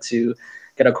really wanted to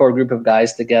get a core group of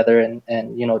guys together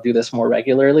and do this more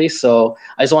regularly. So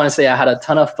I just want to say I had a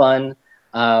ton of fun.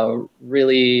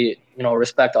 Really,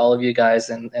 respect all of you guys,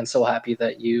 and so happy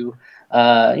that you,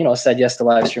 said yes to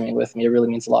live streaming with me. It really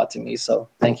means a lot to me. So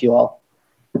thank you all.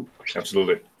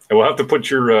 Absolutely. And we'll have to put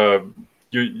your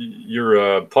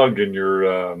plug in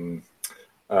your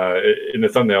in the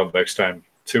thumbnail next time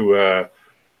to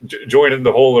join in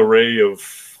the whole array of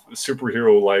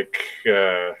superhero-like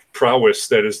prowess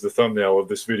that is the thumbnail of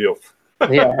this video.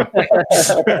 Yeah.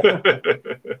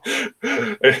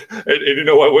 and you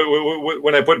know what?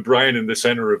 When I put Brian in the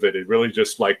center of it, it really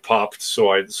just like popped.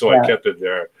 So I kept it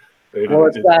there. Well,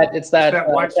 it's that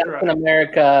white Captain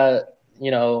America,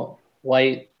 you know,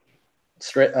 white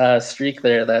streak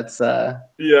there. That's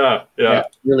yeah,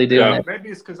 really doing it. Maybe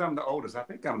it's because I'm the oldest. I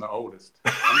think I'm the oldest.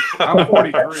 I'm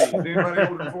 43. Is anybody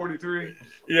older than 43?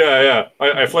 Yeah.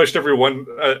 I fleshed everyone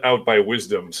out by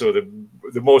wisdom. So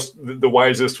the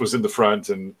wisest was in the front,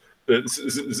 and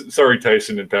sorry,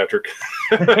 Tyson and Patrick.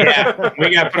 Yeah,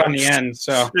 we got put on the end.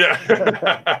 So yeah,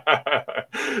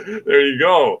 there you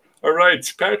go. All right,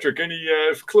 Patrick. Any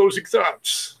closing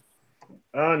thoughts?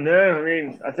 No, I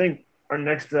mean, I think our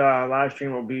next live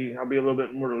stream I'll be a little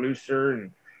bit more looser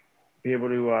and be able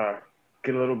to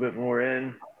get a little bit more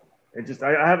in. It just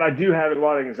I do have a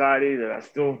lot of anxiety that I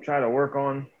still try to work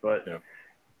on, but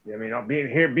yeah, I mean, being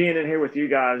in here with you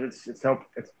guys, it's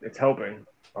helping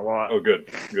a lot. Oh, good.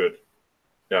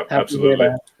 Yeah, absolutely.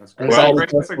 That's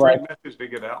a great message to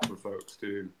get out for folks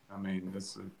too. I mean,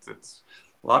 it's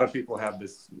a lot of people have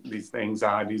these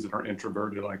anxieties and are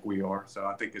introverted like we are, so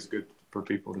I think it's good for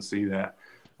people to see that.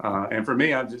 And for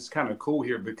me, I'm just kind of cool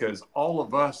here because all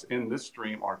of us in this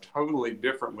stream are totally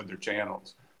different with their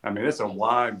channels. I mean, it's a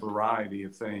wide variety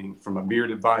of things, from a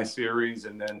beard advice series,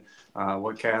 and then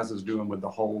what Kaz is doing with the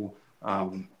whole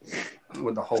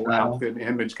outfit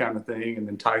image kind of thing, and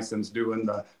then Tyson's doing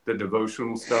the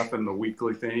devotional stuff and the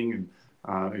weekly thing, and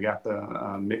we got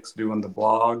the Mix doing the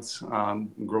blogs,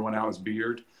 growing out his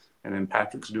beard. And then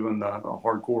Patrick's doing the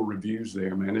hardcore reviews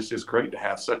there, man. It's just great to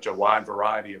have such a wide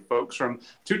variety of folks from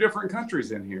 2 different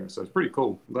countries in here. So it's pretty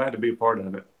cool. Glad to be a part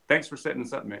of it. Thanks for setting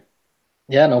this up, Mick.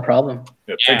 Yeah, no problem.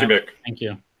 Yeah, thank you, Mick. Thank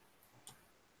you.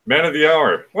 Man of the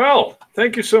hour. Well,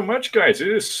 thank you so much, guys. It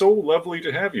is so lovely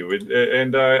to have you.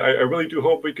 And I really do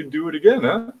hope we can do it again,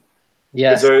 huh?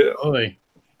 Yes. I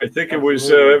think it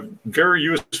was very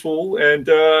useful. And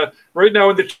right now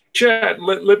in the chat,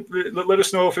 let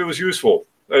us know if it was useful.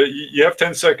 You have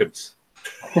 10 seconds.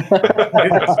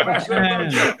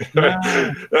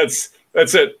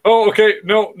 That's it. Oh, okay.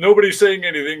 No, nobody's saying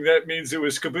anything. That means it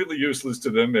was completely useless to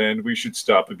them, and we should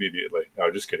stop immediately. No,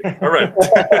 just kidding. All right.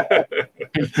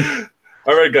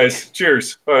 All right, guys.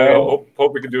 Cheers.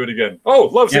 Hope we can do it again. Oh,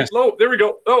 loves it. Oh, there we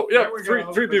go. Oh, yeah.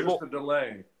 Three people. Just a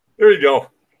delay. There you go.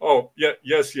 Oh, yeah.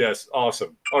 Yes.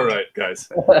 Awesome. All right, guys.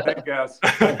 Thanks, guys.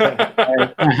 All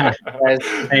right,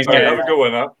 have a good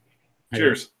one, huh?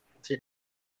 Cheers.